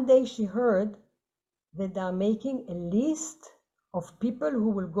one day she heard that they are making a list of people who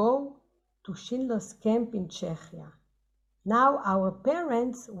will go to Schindler's Camp in Czechia. Now our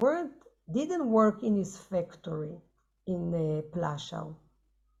parents didn't work in his factory in Plaszow.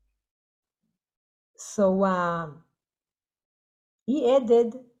 So he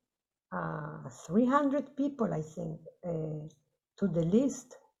added 300 people, I think, to the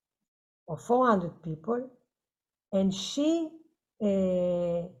list, or 400 people, and she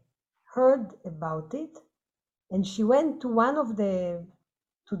heard about it, and she went to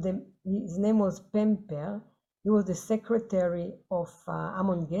his name was Pemper. He was the secretary of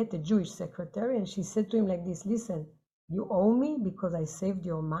Amon Get, a Jewish secretary, and she said to him like this, "Listen, you owe me because I saved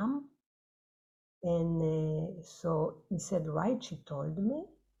your mom." And so he said, "Right," she told me.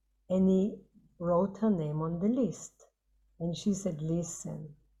 And he wrote her name on the list. And she said,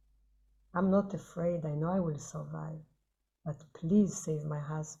 "Listen, I'm not afraid. I know I will survive. But please save my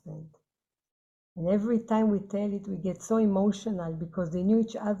husband." And every time we tell it, we get so emotional because they knew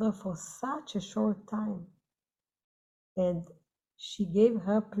each other for such a short time. And she gave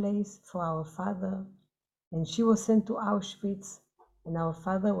her place for our father. And she was sent to Auschwitz. And our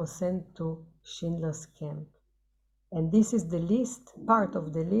father was sent to Schindler's Camp. And this is the list, part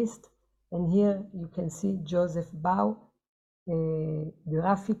of the list. And here you can see Joseph Bau,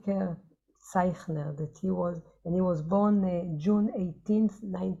 Grafiker Zeichner, that he was born June 18th,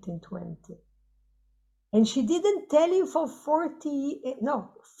 1920. And she didn't tell him for 50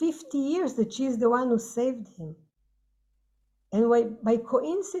 years that she is the one who saved him. And by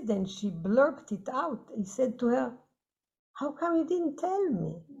coincidence, she blurted it out. He said to her, "How come you didn't tell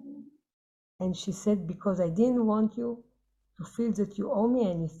me?" And she said, "Because I didn't want you to feel that you owe me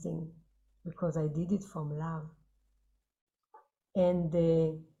anything, because I did it from love." And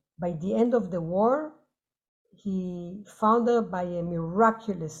by the end of the war, he found her by a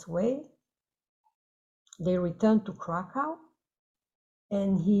miraculous way. They returned to Krakow,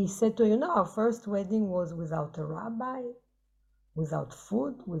 and he said to her, "Our first wedding was without a rabbi, without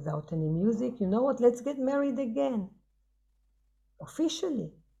food, without any music. You know what? Let's get married again,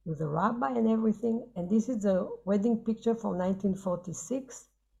 officially, with a rabbi and everything." And this is a wedding picture from 1946.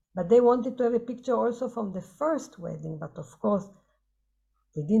 But they wanted to have a picture also from the first wedding. But of course,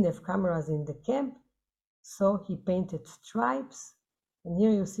 they didn't have cameras in the camp. So he painted stripes. And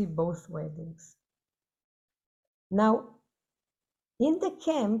here you see both weddings. Now, in the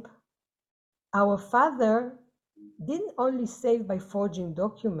camp, our father didn't only save by forging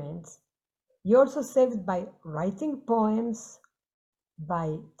documents, he also saved by writing poems,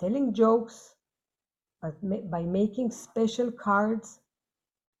 by telling jokes, by making special cards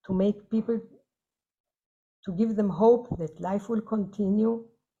to make people, to give them hope that life will continue.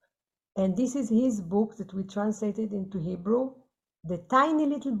 And this is his book that we translated into Hebrew, the tiny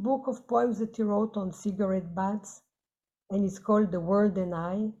little book of poems that he wrote on cigarette butts, and it's called The World and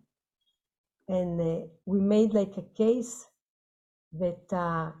I. And we made like a case that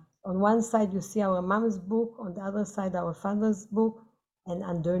on one side you see our mom's book, on the other side our father's book, and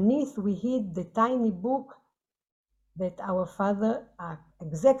underneath we hid the tiny book that our father,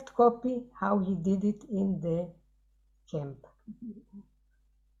 exact copy, how he did it in the camp.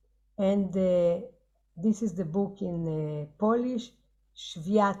 And this is the book in Polish,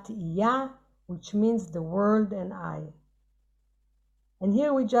 Świat i ja, which means the world and I. And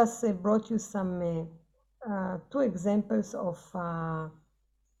here we just brought you some 2 examples of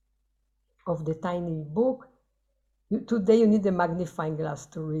the tiny book. Today you need a magnifying glass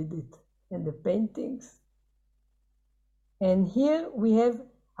to read it, and the paintings. And here we have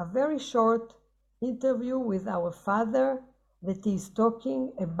a very short interview with our father that he is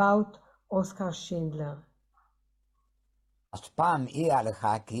talking about Oscar Schindler. אז פעם היא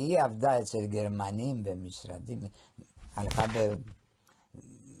הלכה, כי היא עבדה אצל גרמנים במשרדים, הלכה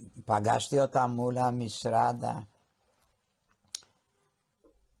פגשתי אותה מול המשרד,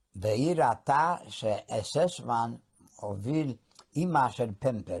 והיא ראתה שאססמן הוביל אימא של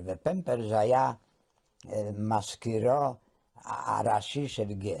פמפר, ופמפר זה היה מזכירו הראשי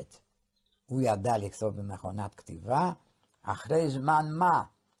של גט. הוא ידע לכתוב במכונת כתיבה, אחרי זמן מה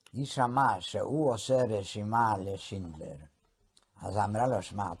היא שמעה שהוא עושה רשימה לשינדלר. אז אמרה לו,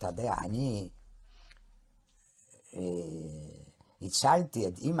 שמע, אתה יודע, אני הצלתי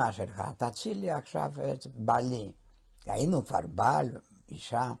את אמא שלך, תציל לי עכשיו את בעלי. היינו כבר בעל,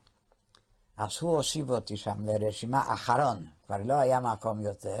 אישה, אז הוא הושיב אותי שם לרשימה אחרון, כבר לא היה מקום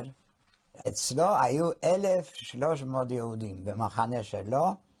יותר. אצלו היו 1,300 יהודים במחנה שלו,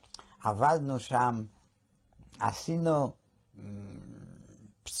 עבדנו שם, עשינו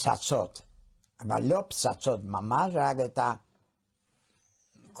פצצות, אבל לא פצצות ממש, רק את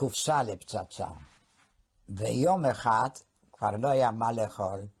הקופסה לפצצה. ויום אחד, כבר לא היה מה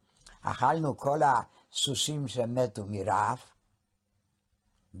לאכול, אכלנו כל הסוסים שמתו מרעב,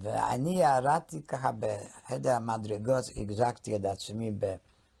 ואני ירדתי ככה בחדר המדרגות, החזקתי את עצמי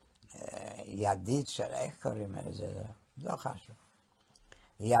בידית של, איך קוראים לזה? לא חשוב.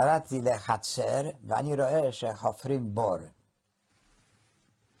 ירדתי לחצר, ואני רואה שחופרים בור.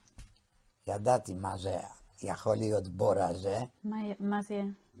 ידעתי מה זה יכול להיות בור הזה. מה זה?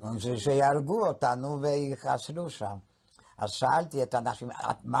 זה שיהרגו אותנו ויחסלו שם. אז שאלתי את האנשים,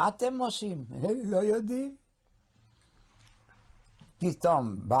 מה אתם עושים? לא יודעים.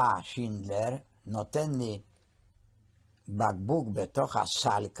 פתאום בא שינדלר, נותן לי בקבוק בתוך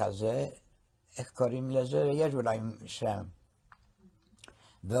הסל כזה, איך קוראים לזה? יש אולי שם.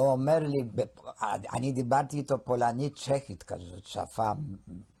 והוא אומר לי, אני דיברתי איתו פולנית צ'כית כזאת, שפה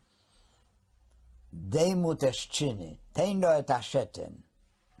די מוטשצ'יני, תן לו את השתן.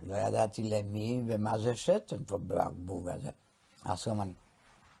 לא ידעתי למי ומה זה שתן פה בקבוק הזה. אז הוא אמר,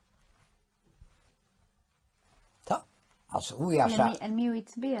 טוב, אז הוא ישב... על מי הוא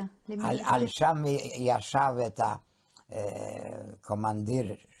הצביע? על שם ישב את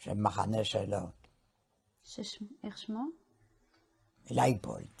הקומנדיר של מחנה שלו. איך שמו?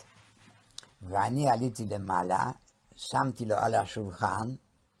 לייפולד. ואני עליתי למעלה, שמתי לו על השולחן,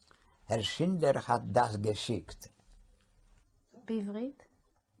 Herr Schindler hat das geschickt. בעברית?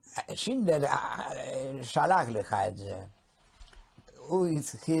 שינדלר שלח לך את זה. הוא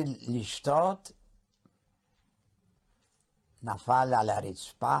התחיל לשתות, נפל על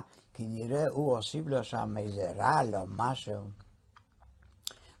הרצפה, כי נראה הוא הוסיף לו שם איזה רעל או משהו.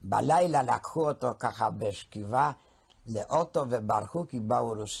 בלילה לקחו אותו ככה בשכיבה לאוטו וברחו כי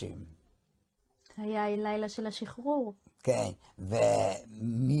באו רוסים. היה לילה של השחרור. כן,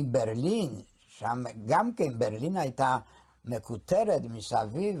 ומברלין, שם גם כן ברלין הייתה מקוטרת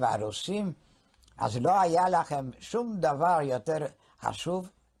מסביב, הרוסים, אז לא היה לכם שום דבר יותר חשוב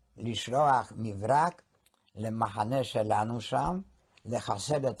לשלוח מברק למחנה שלנו שם,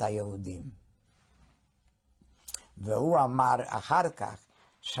 לחסל את היהודים. והוא אמר אחר כך,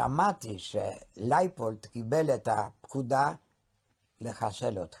 שמעתי שלייפולד קיבל את הפקודה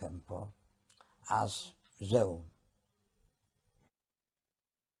לחסל אתכם פה, אז זהו.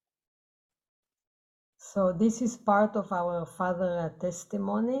 So this is part of our father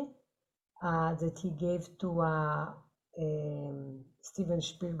testimony that he gave to Steven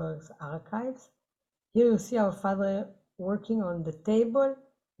Spielberg's archives. Here you see our father working on the table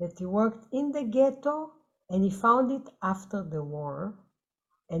that he worked in the ghetto, and he found it after the war,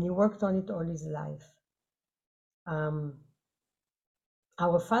 and he worked on it all his life.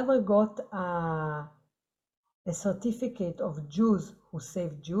 Our father got a certificate of Jews who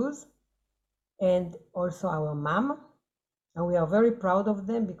saved Jews, and also our mom, and we are very proud of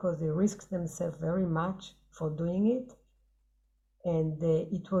them because they risked themselves very much for doing it. And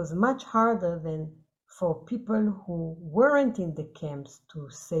it was much harder than for people who weren't in the camps to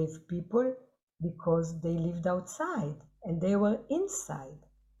save people because they lived outside and they were inside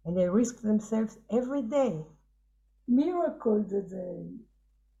and they risked themselves every day. Miracle that they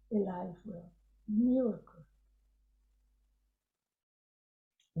alive were. Miracle.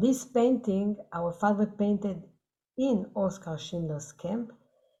 This painting, our father painted in Oscar Schindler's camp,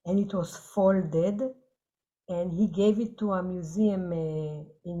 and it was folded, and he gave it to a museum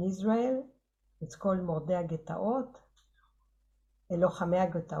in Israel. It's called Mordei HaGetaot,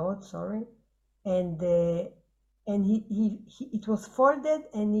 Lochamei HaGetaot, sorry. And it was folded,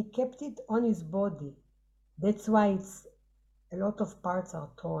 and he kept it on his body. That's why a lot of parts are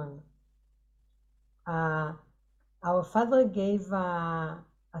torn. our father gave a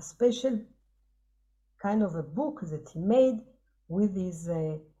special kind of a book that he made with his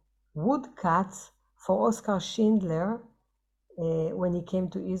woodcuts for Oskar Schindler when he came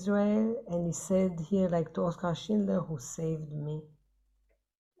to Israel, and he said here, like to Oskar Schindler, who saved me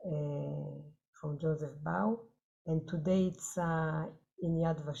from Joseph Bau. And today it's in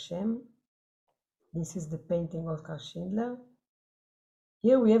Yad Vashem. This is the painting of Oskar Schindler.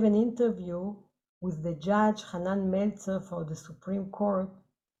 Here we have an interview with the judge Hanan Meltzer for the Supreme Court,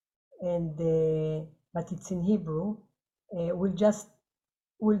 and but it's in Hebrew.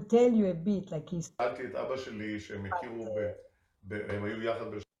 We'll tell you a bit, like he's.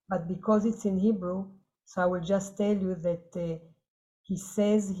 But because it's in Hebrew, so I will just tell you that he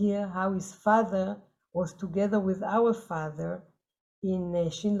says here how his father was together with our father in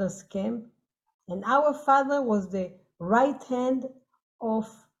Schindler's camp, and our father was the right hand of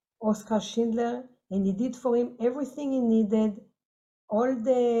Oskar Schindler, and he did for him everything he needed, all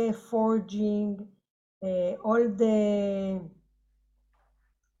the forging, all the,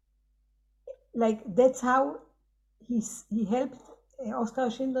 like that's how he helped Oskar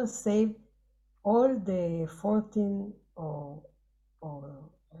Schindler save all the 14 or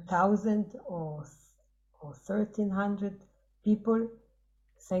 1,000 or 1,300 people,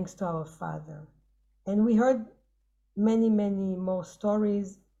 thanks to our father. And we heard many more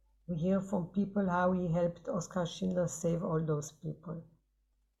stories. We hear from people how he helped Oskar Schindler save all those people.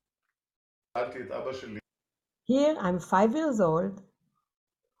 Here I'm 5 years old,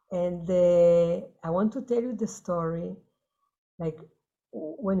 and I want to tell you the story. Like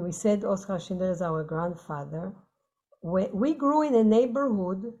when we said Oskar Schindler is our grandfather, we grew in a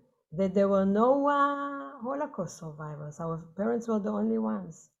neighborhood that there were no Holocaust survivors. Our parents were the only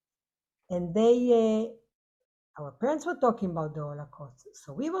ones. And our parents were talking about the Holocaust,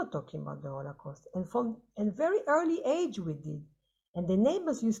 so we were talking about the Holocaust. And from a very early age we did. And the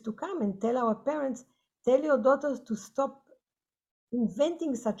neighbors used to come and tell our parents, tell your daughters to stop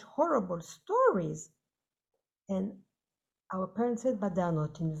inventing such horrible stories. And our parents said, but they are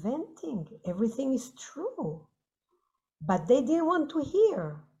not inventing. Everything is true. But they didn't want to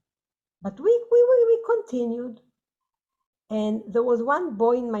hear. But we continued. And there was one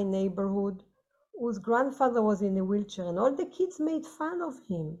boy in my neighborhood whose grandfather was in a wheelchair, and all the kids made fun of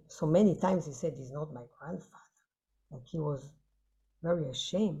him. So many times he said, he's not my grandfather. Like he was very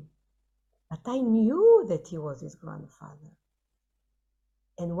ashamed. But I knew that he was his grandfather.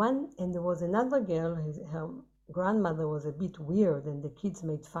 And there was another girl, her grandmother was a bit weird, and the kids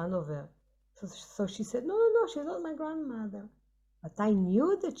made fun of her. So she said, no, she's not my grandmother. But I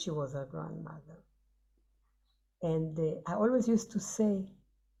knew that she was her grandmother. And I always used to say,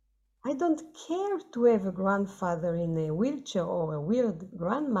 I don't care to have a grandfather in a wheelchair or a weird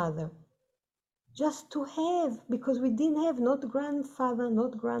grandmother, just to have, because we didn't have not grandfather,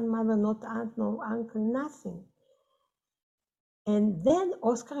 not grandmother, not aunt, no uncle, nothing. And then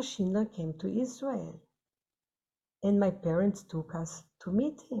Oskar Schindler came to Israel, and my parents took us to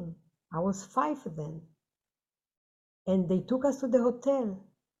meet him. I was 5 then. And they took us to the hotel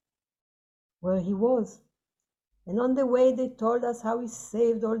where he was. And on the way, they told us how he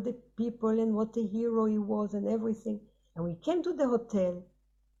saved all the people and what a hero he was and everything. And we came to the hotel,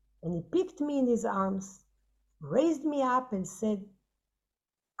 and he picked me in his arms, raised me up and said,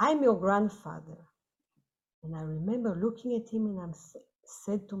 I'm your grandfather. And I remember looking at him, and I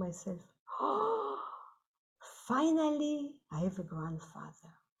said to myself, oh, finally, I have a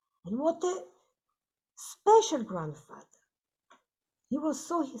grandfather. And what a special grandfather. He was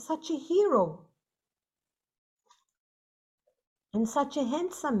such a hero. And such a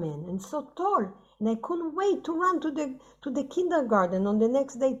handsome man, and so tall. And I couldn't wait to run to the kindergarten on the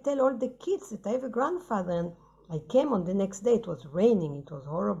next day, tell all the kids that I have a grandfather. And I came on the next day, it was raining, it was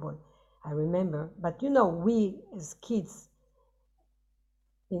horrible, I remember. But we as kids,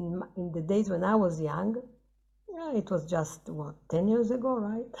 in the days when I was young, it was just, 10 years ago,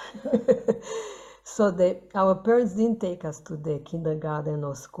 right? So our parents didn't take us to the kindergarten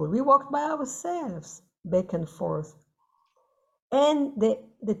or school. We walked by ourselves, back and forth. And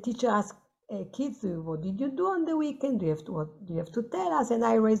the teacher asked kids, what did you do on the weekend? What do you have to tell us? And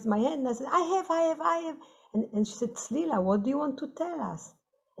I raised my hand and I said, I have. And she said, Slila, what do you want to tell us?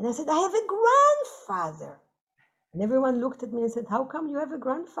 And I said, I have a grandfather. And everyone looked at me and said, how come you have a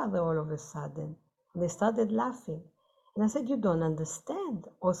grandfather all of a sudden? And they started laughing. And I said, you don't understand.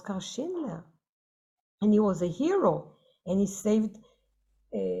 Oskar Schindler. And he was a hero. And he saved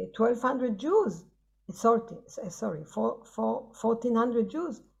 1,200 Jews. 1,400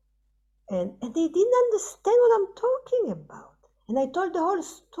 Jews. And they didn't understand what I'm talking about. And I told the whole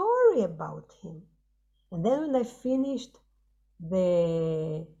story about him. And then when I finished,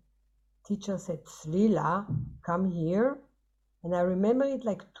 the teacher said, Slila, come here. And I remember it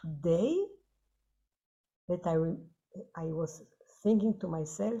like today, that I was thinking to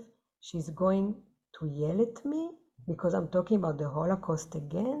myself, she's going to yell at me because I'm talking about the Holocaust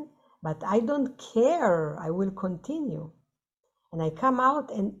again, but I don't care, I will continue. And I come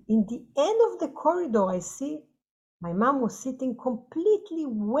out, and in the end of the corridor, I see my mom was sitting completely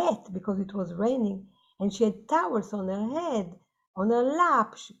wet because it was raining, and she had towels on her head, on her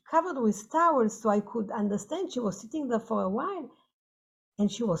lap, covered with towels, so I could understand she was sitting there for a while.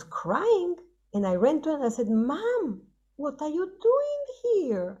 And she was crying, and I ran to her and I said, Mom, what are you doing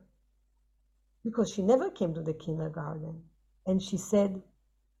here? Because she never came to the kindergarten. And she said,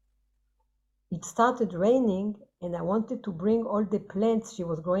 it started raining, and I wanted to bring all the plants. She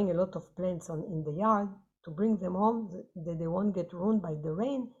was growing a lot of plants in the yard, to bring them home, that they won't get ruined by the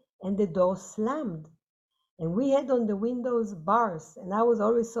rain, and the door slammed. And we had on the windows bars, and I was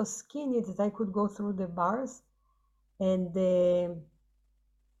always so skinny that I could go through the bars. And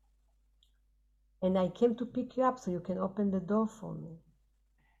I came to pick you up so you can open the door for me.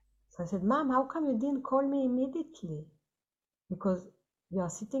 So I said, Mom, how come you didn't call me immediately? Because you are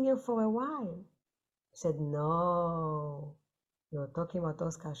sitting here for a while. She said, no, you're talking about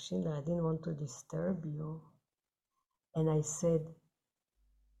Oskar Schindler. I didn't want to disturb you. And I said,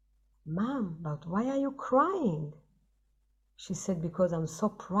 Mom, but why are you crying? She said, because I'm so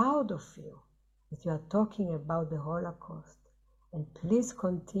proud of you that you are talking about the Holocaust. And please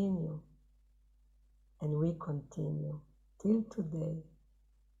continue. And we continue till today.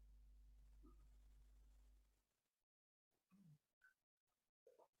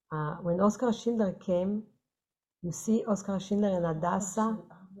 When Oskar Schindler came, you see Oskar Schindler and Hadassah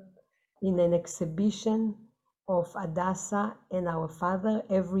in an exhibition of Hadassah and our father.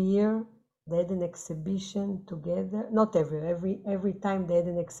 Every year they had an exhibition together. Not every time they had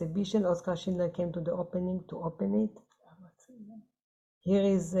an exhibition, Oskar Schindler came to the opening to open it. Here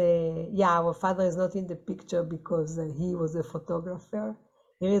is, our father is not in the picture because he was a photographer.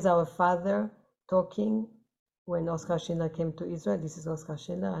 Here is our father talking when Oskar Schindler came to Israel. This is Oskar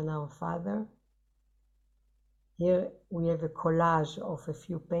Schindler and our father. Here we have a collage of a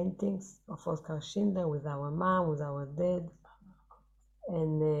few paintings of Oskar Schindler with our mom, with our dad,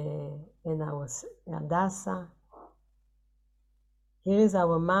 and our Hadassah. Here is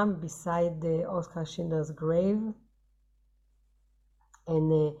our mom beside the Oskar Schindler's grave.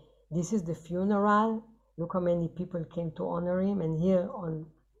 And this is the funeral. Look how many people came to honor him. And here on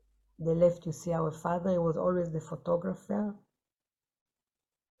the left you see our father. He was always the photographer.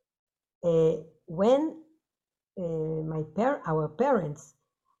 When our parents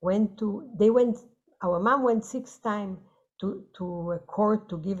our mom went 6 times to a court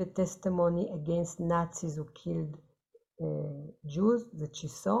to give a testimony against Nazis who killed Jews that she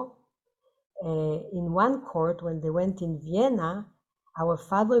saw. In one court, when they went in Vienna, our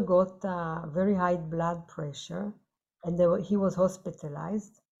father got very high blood pressure, and he was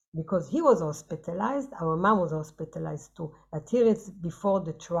hospitalized. Because he was hospitalized, our mom was hospitalized too. But here it's before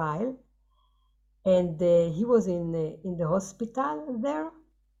the trial, and he was in the hospital there.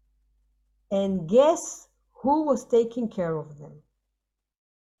 And guess who was taking care of them?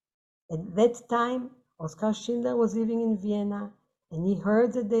 At that time, Oskar Schindler was living in Vienna, and he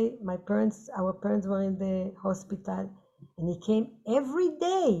heard that our parents were in the hospital. And he came every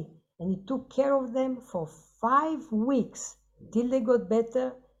day, and he took care of them for 5 weeks till they got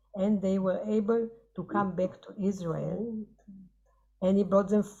better and they were able to come back to Israel. And he brought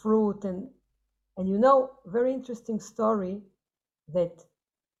them fruit. And very interesting story, that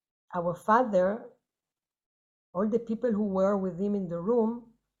our father, all the people who were with him in the room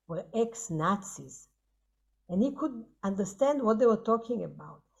were ex-Nazis. And he could understand what they were talking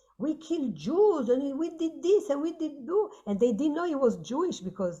about. We killed Jews, and we did this, and we did do. And they didn't know he was Jewish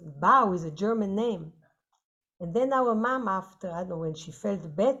because Bau is a German name. And then our mom, after, I don't know, when she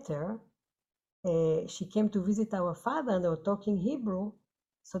felt better, she came to visit our father, and they were talking Hebrew.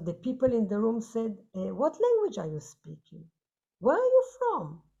 So the people in the room said, what language are you speaking? Where are you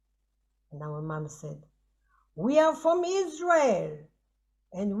from? And our mom said, we are from Israel,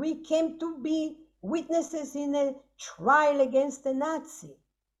 and we came to be witnesses in a trial against a Nazi.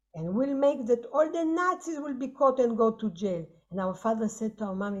 And we'll make that all the Nazis will be caught and go to jail. And our father said to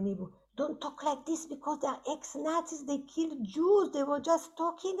our mom in Hebrew, don't talk like this because they are ex-Nazis. They killed Jews. They were just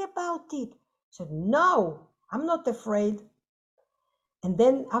talking about it. She said, no, I'm not afraid. And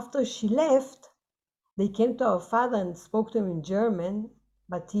then after she left, they came to our father and spoke to him in German,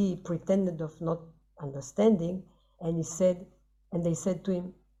 but he pretended of not understanding. And they said to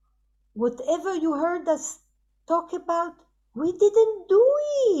him, whatever you heard us talk about, we didn't do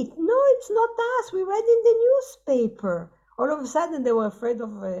it. No, it's not us. We read in the newspaper. All of a sudden, they were afraid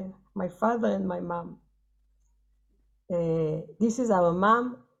of my father and my mom. This is our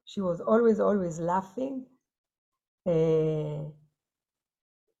mom. She was always laughing.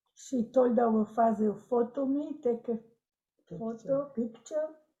 She told our father, photo me, take a picture.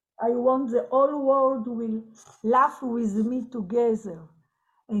 I want the whole world will laugh with me together.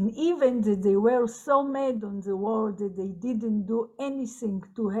 And even that they were so mad on the world that they didn't do anything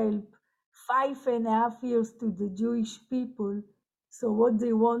to help 5.5 years to the Jewish people. So what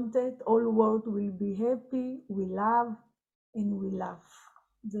they wanted, all world will be happy, we love, and we laugh.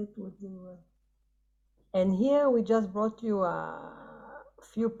 That's what they were. And here we just brought you a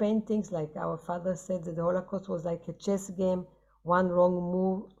few paintings, like our father said that the Holocaust was like a chess game, one wrong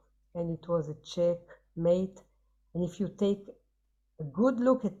move and it was a checkmate. And if you take a good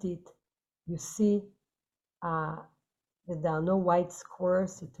look at it, you see that there are no white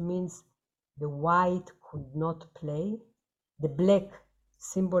squares. It means the white could not play. The black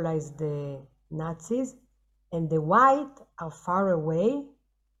symbolized the Nazis, and the white are far away.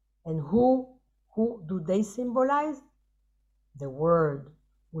 And who do they symbolize? The world,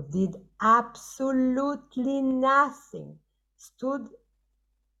 who did absolutely nothing, stood,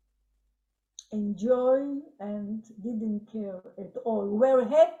 enjoy, and didn't care at all. Were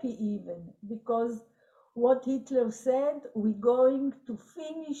happy even, because what Hitler said, we're going to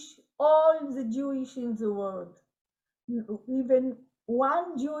finish all the Jewish in the world. Even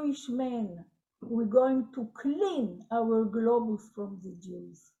one Jewish man, we're going to clean our globus from the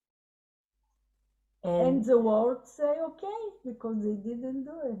Jews. And the world say, okay, because they didn't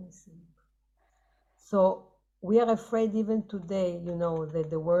do anything. So we are afraid even today, you know, that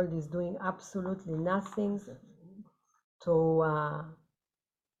the world is doing absolutely nothing to,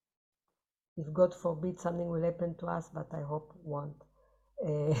 if God forbid something will happen to us, but I hope won't.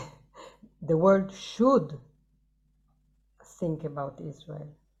 The world should think about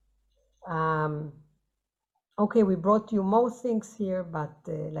Israel. Okay, we brought you more things here, but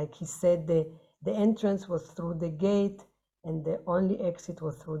like he said, the entrance was through the gate and the only exit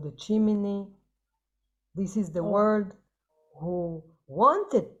was through the chimney. This is the world who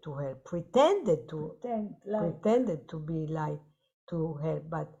wanted to help, pretended to be like, to help,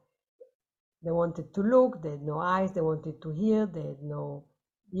 but they wanted to look, they had no eyes, they wanted to hear, they had no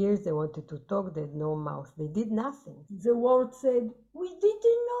ears, they wanted to talk, they had no mouth. They did nothing. The world said, we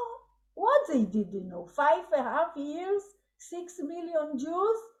didn't know. What they didn't know? 5.5 years, 6 million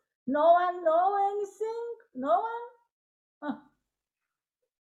Jews, no one know anything? No one? Huh.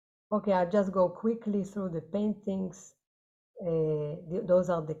 Okay, I'll just go quickly through the paintings. Those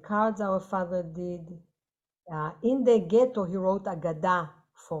are the cards our father did. In the ghetto, he wrote Agadah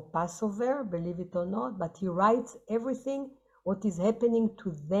for Passover, believe it or not, but he writes everything, what is happening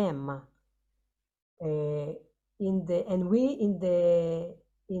to them. In the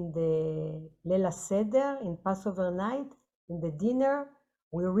Leil HaSeder, in Passover night, in the dinner,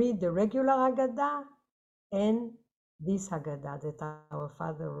 we read the regular Haggadah and this Haggadah that our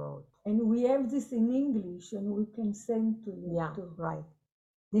father wrote. And we have this in English and we can send to you. Yeah, too. right.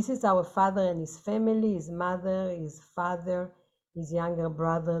 This is our father and his family, his mother, his father, his younger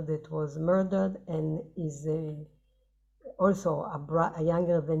brother that was murdered, and is also a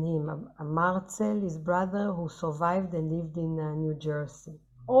younger than him, a Marcel, his brother, who survived and lived in New Jersey.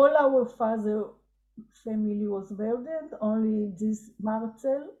 All our father family was murdered, only this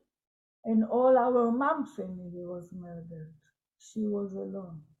Marcel, and all our mom family was murdered. She was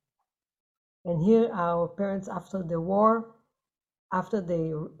alone. And here our parents after the war, after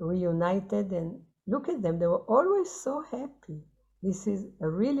they reunited, and look at them, they were always so happy. This is a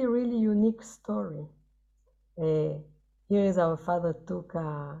really, really unique story. Here is our father took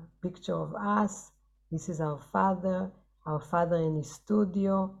a picture of us. This is our father in his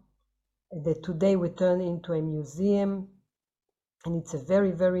studio. That today we turn into a museum, and it's a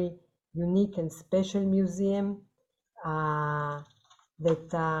very, very unique and special museum.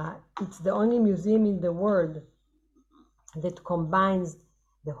 It's the only museum in the world that combines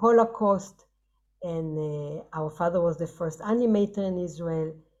the Holocaust, and our father was the first animator in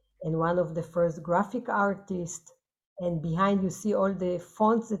Israel and one of the first graphic artists. And behind you see all the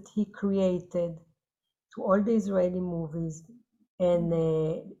fonts that he created to all the Israeli movies, and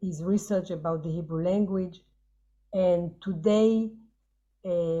his research about the Hebrew language. And today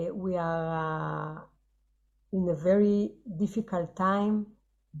we are in a very difficult time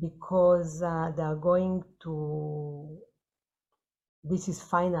because they are going to, this is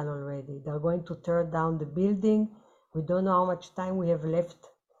final already, they're going to tear down the building. We don't know how much time we have left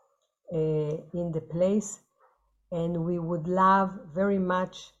in the place, and we would love very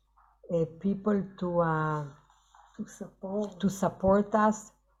much people to support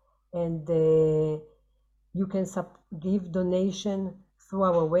us, and you can give donation through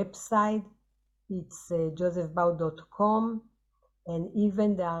our website. It's josephbau.com, and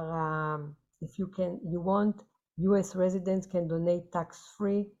even there are, if you want, U.S. residents can donate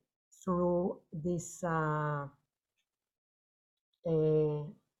tax-free through this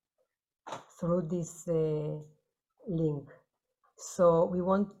link. So we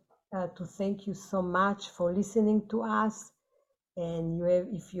want to thank you so much for listening to us. And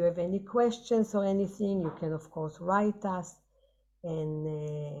if you have any questions or anything, you can of course write us.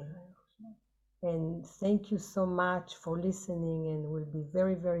 And thank you so much for listening, and we'll be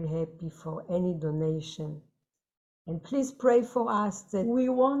very, very happy for any donation. And please pray for us that we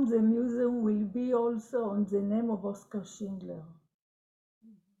want the museum will be also on the name of Oskar Schindler.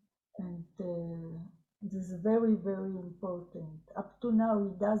 And this is very, very important. Up to now,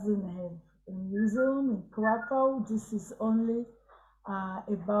 it doesn't have a museum in Krakow. This is only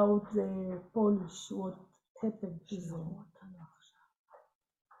about the Polish, what happened to them.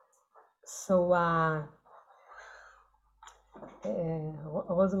 So,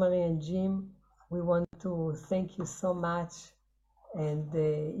 Rosemary and Jim, we want to thank you so much. And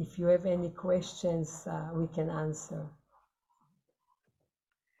if you have any questions, we can answer.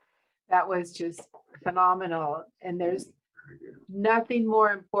 That was just phenomenal. And there's nothing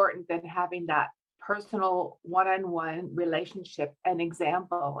more important than having that personal one-on-one relationship and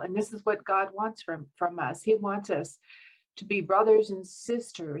example. And this is what God wants from us. He wants us to be brothers and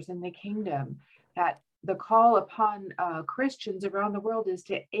sisters in the kingdom. That the call upon Christians around the world is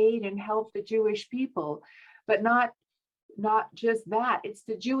to aid and help the Jewish people, but not just that. It's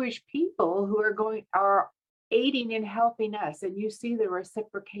the Jewish people who are aiding and helping us. And you see the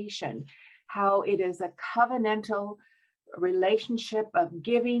reciprocation, how it is a covenantal relationship of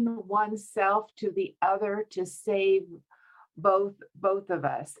giving oneself to the other to save both of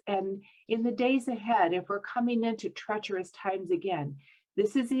us. And in the days ahead, if we're coming into treacherous times again,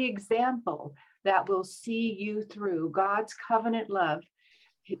 this is the example that will see you through God's covenant love,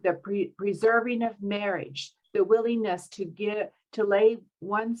 the preserving of marriage, the willingness to lay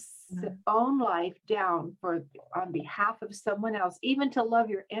one's own life down on behalf of someone else, even to love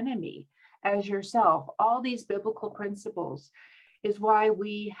your enemy as yourself. All these biblical principles is why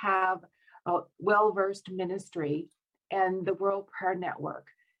we have a well-versed ministry and the World Prayer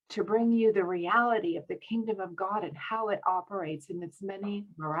Network, to bring you the reality of the kingdom of God and how it operates in its many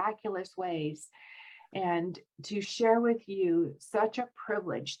miraculous ways, and to share with you such a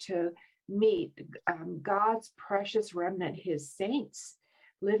privilege to meet God's precious remnant, his saints,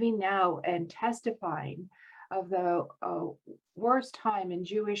 living now and testifying of the worst time in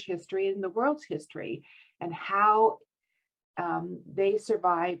Jewish history and the world's history, and how they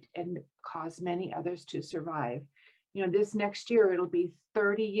survived and caused many others to survive. You know, this next year, it'll be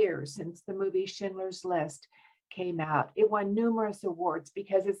 30 years since the movie Schindler's List came out. It won numerous awards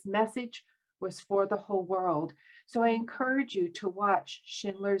because its message was for the whole world. So I encourage you to watch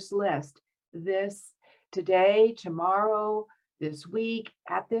Schindler's List today, tomorrow, this week,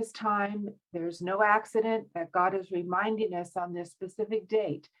 at this time. There's no accident that God is reminding us on this specific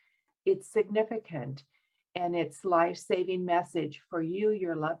date. It's significant, and it's life-saving message for you,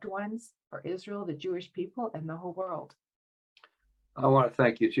 your loved ones, for Israel, the Jewish people, and the whole world. I want to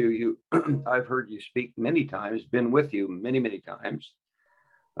thank you too. I've heard you speak many times, been with you many, many times.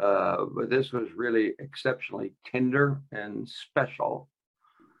 But this was really exceptionally tender and special.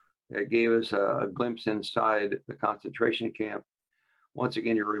 It gave us a glimpse inside the concentration camp. Once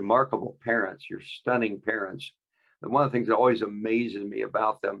again, your remarkable parents, your stunning parents. And one of the things that always amazes me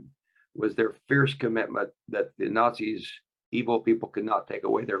about them was their fierce commitment that the Nazis, evil people, could not take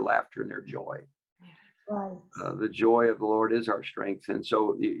away their laughter and their joy. Right. The joy of the Lord is our strength. And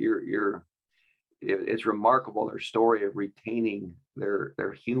so it's remarkable, their story of retaining their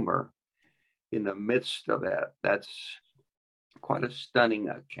humor in the midst of that. That's quite a stunning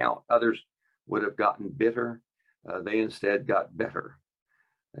account. Others would have gotten bitter. They instead got better.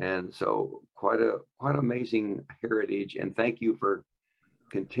 And so quite amazing heritage. And thank you for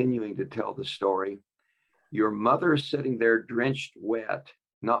continuing to tell the story. Your mother sitting there drenched wet,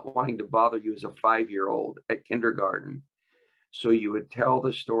 not wanting to bother you as a 5-year-old at kindergarten, so you would tell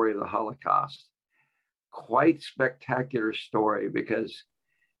the story of the Holocaust. Quite spectacular story, because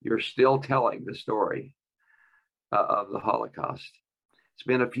you're still telling the story of the Holocaust. It's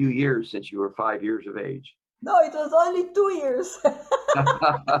been a few years since you were 5 years of age. No, it was only 2 years.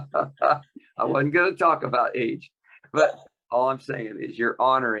 I wasn't going to talk about age, but All I'm saying is you're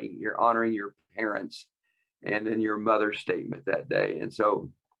honoring your parents and in your mother's statement that day. And so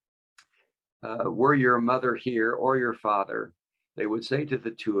were your mother here or your father, they would say to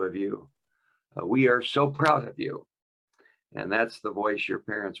the two of you, we are so proud of you. And that's the voice your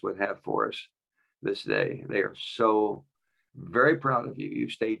parents would have for us this day. They are so very proud of you. You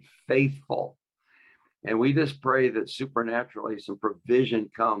stayed faithful. And we just pray that supernaturally some provision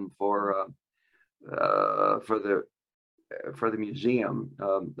come for the museum.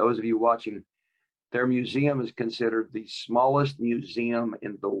 Those of you watching, their museum is considered the smallest museum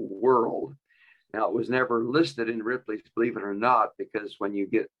in the world. Now, it was never listed in Ripley's, believe it or not, because when you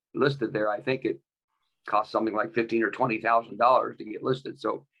get listed there, I think it costs something like $15,000 or $20,000 to get listed.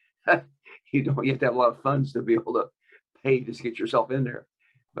 So you have to have a lot of funds to be able to pay to get yourself in there.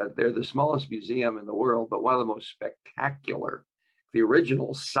 But they're the smallest museum in the world, but one of the most spectacular, the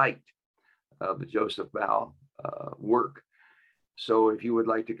original site of the Joseph Bow work. So if you would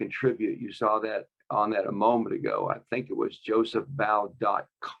like to contribute, you saw that on that a moment ago. I think it was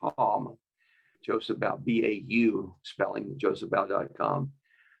josephbow.com. Joseph Bow, B-A-U, spelling josephbow.com.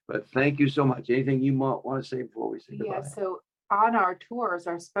 But thank you so much. Anything you want to say before we say goodbye? Yeah, so on our tours,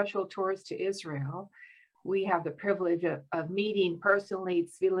 our special tours to Israel, we have the privilege of meeting personally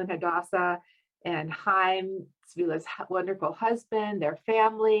Tzvi and Hadassah and Chaim, Tzvi's wonderful husband, their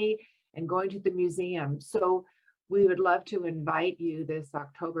family, and going to the museum. So we would love to invite you this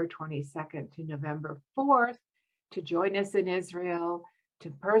October 22nd to November 4th to join us in Israel, to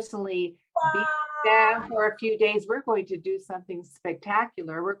personally be there for a few days. We're going to do something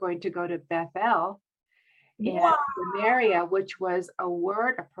spectacular. We're going to go to Bethel in Samaria, which was a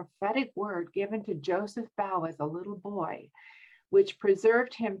prophetic word given to Joseph Bow as a little boy, which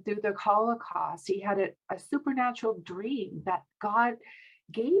preserved him through the Holocaust. He had a supernatural dream that God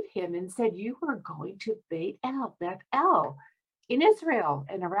gave him and said, you are going to Bethel in Israel.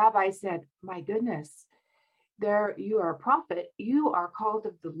 And a rabbi said, my goodness, there you are a prophet. You are called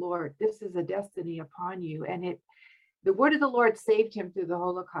of the Lord. This is a destiny upon you. And the word of the Lord saved him through the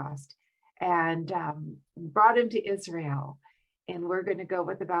Holocaust and brought him to Israel. And we're going to go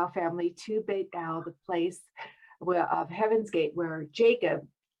with the Bow family to Beit El, the place of Heaven's Gate, where Jacob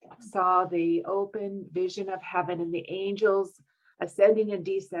saw the open vision of heaven and the angels ascending and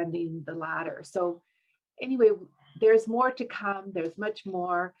descending the ladder. So anyway, there's more to come. There's much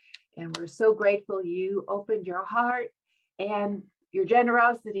more. And we're so grateful you opened your heart and your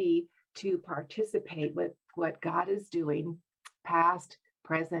generosity to participate with what God is doing, past,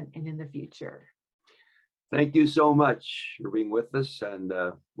 present, and in the future. Thank you so much for being with us. And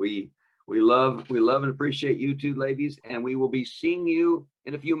we love and appreciate you two ladies. And we will be seeing you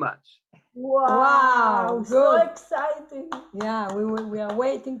in a few months. Wow, So good. exciting. Yeah, we are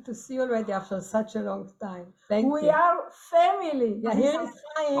waiting to see you already after such a long time. Thank you. We are family. Yeah, here is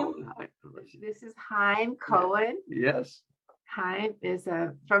Chaim. This is Chaim Cohen. Yes. Chaim is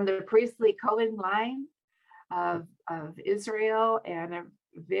from the priestly Cohen line of Israel, and a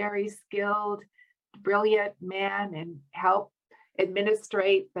very skilled, brilliant man, and help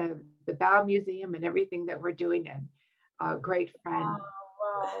administrate the Bow Museum and everything that we're doing, and a great friend. Wow.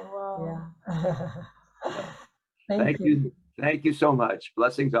 Yeah. Thank you. Thank you so much.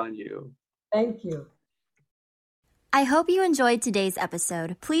 Blessings on you. Thank you. I hope you enjoyed today's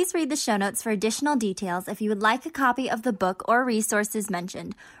episode. Please read the show notes for additional details if you would like a copy of the book or resources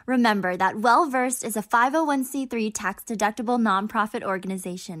mentioned. Remember that Well Versed is a 501c3 tax-deductible nonprofit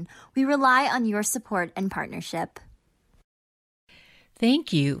organization. We rely on your support and partnership.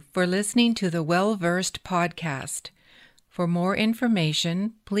 Thank you for listening to the Well Versed podcast. For more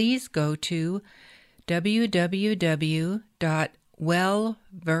information, please go to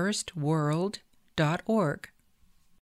www.wellversedworld.org.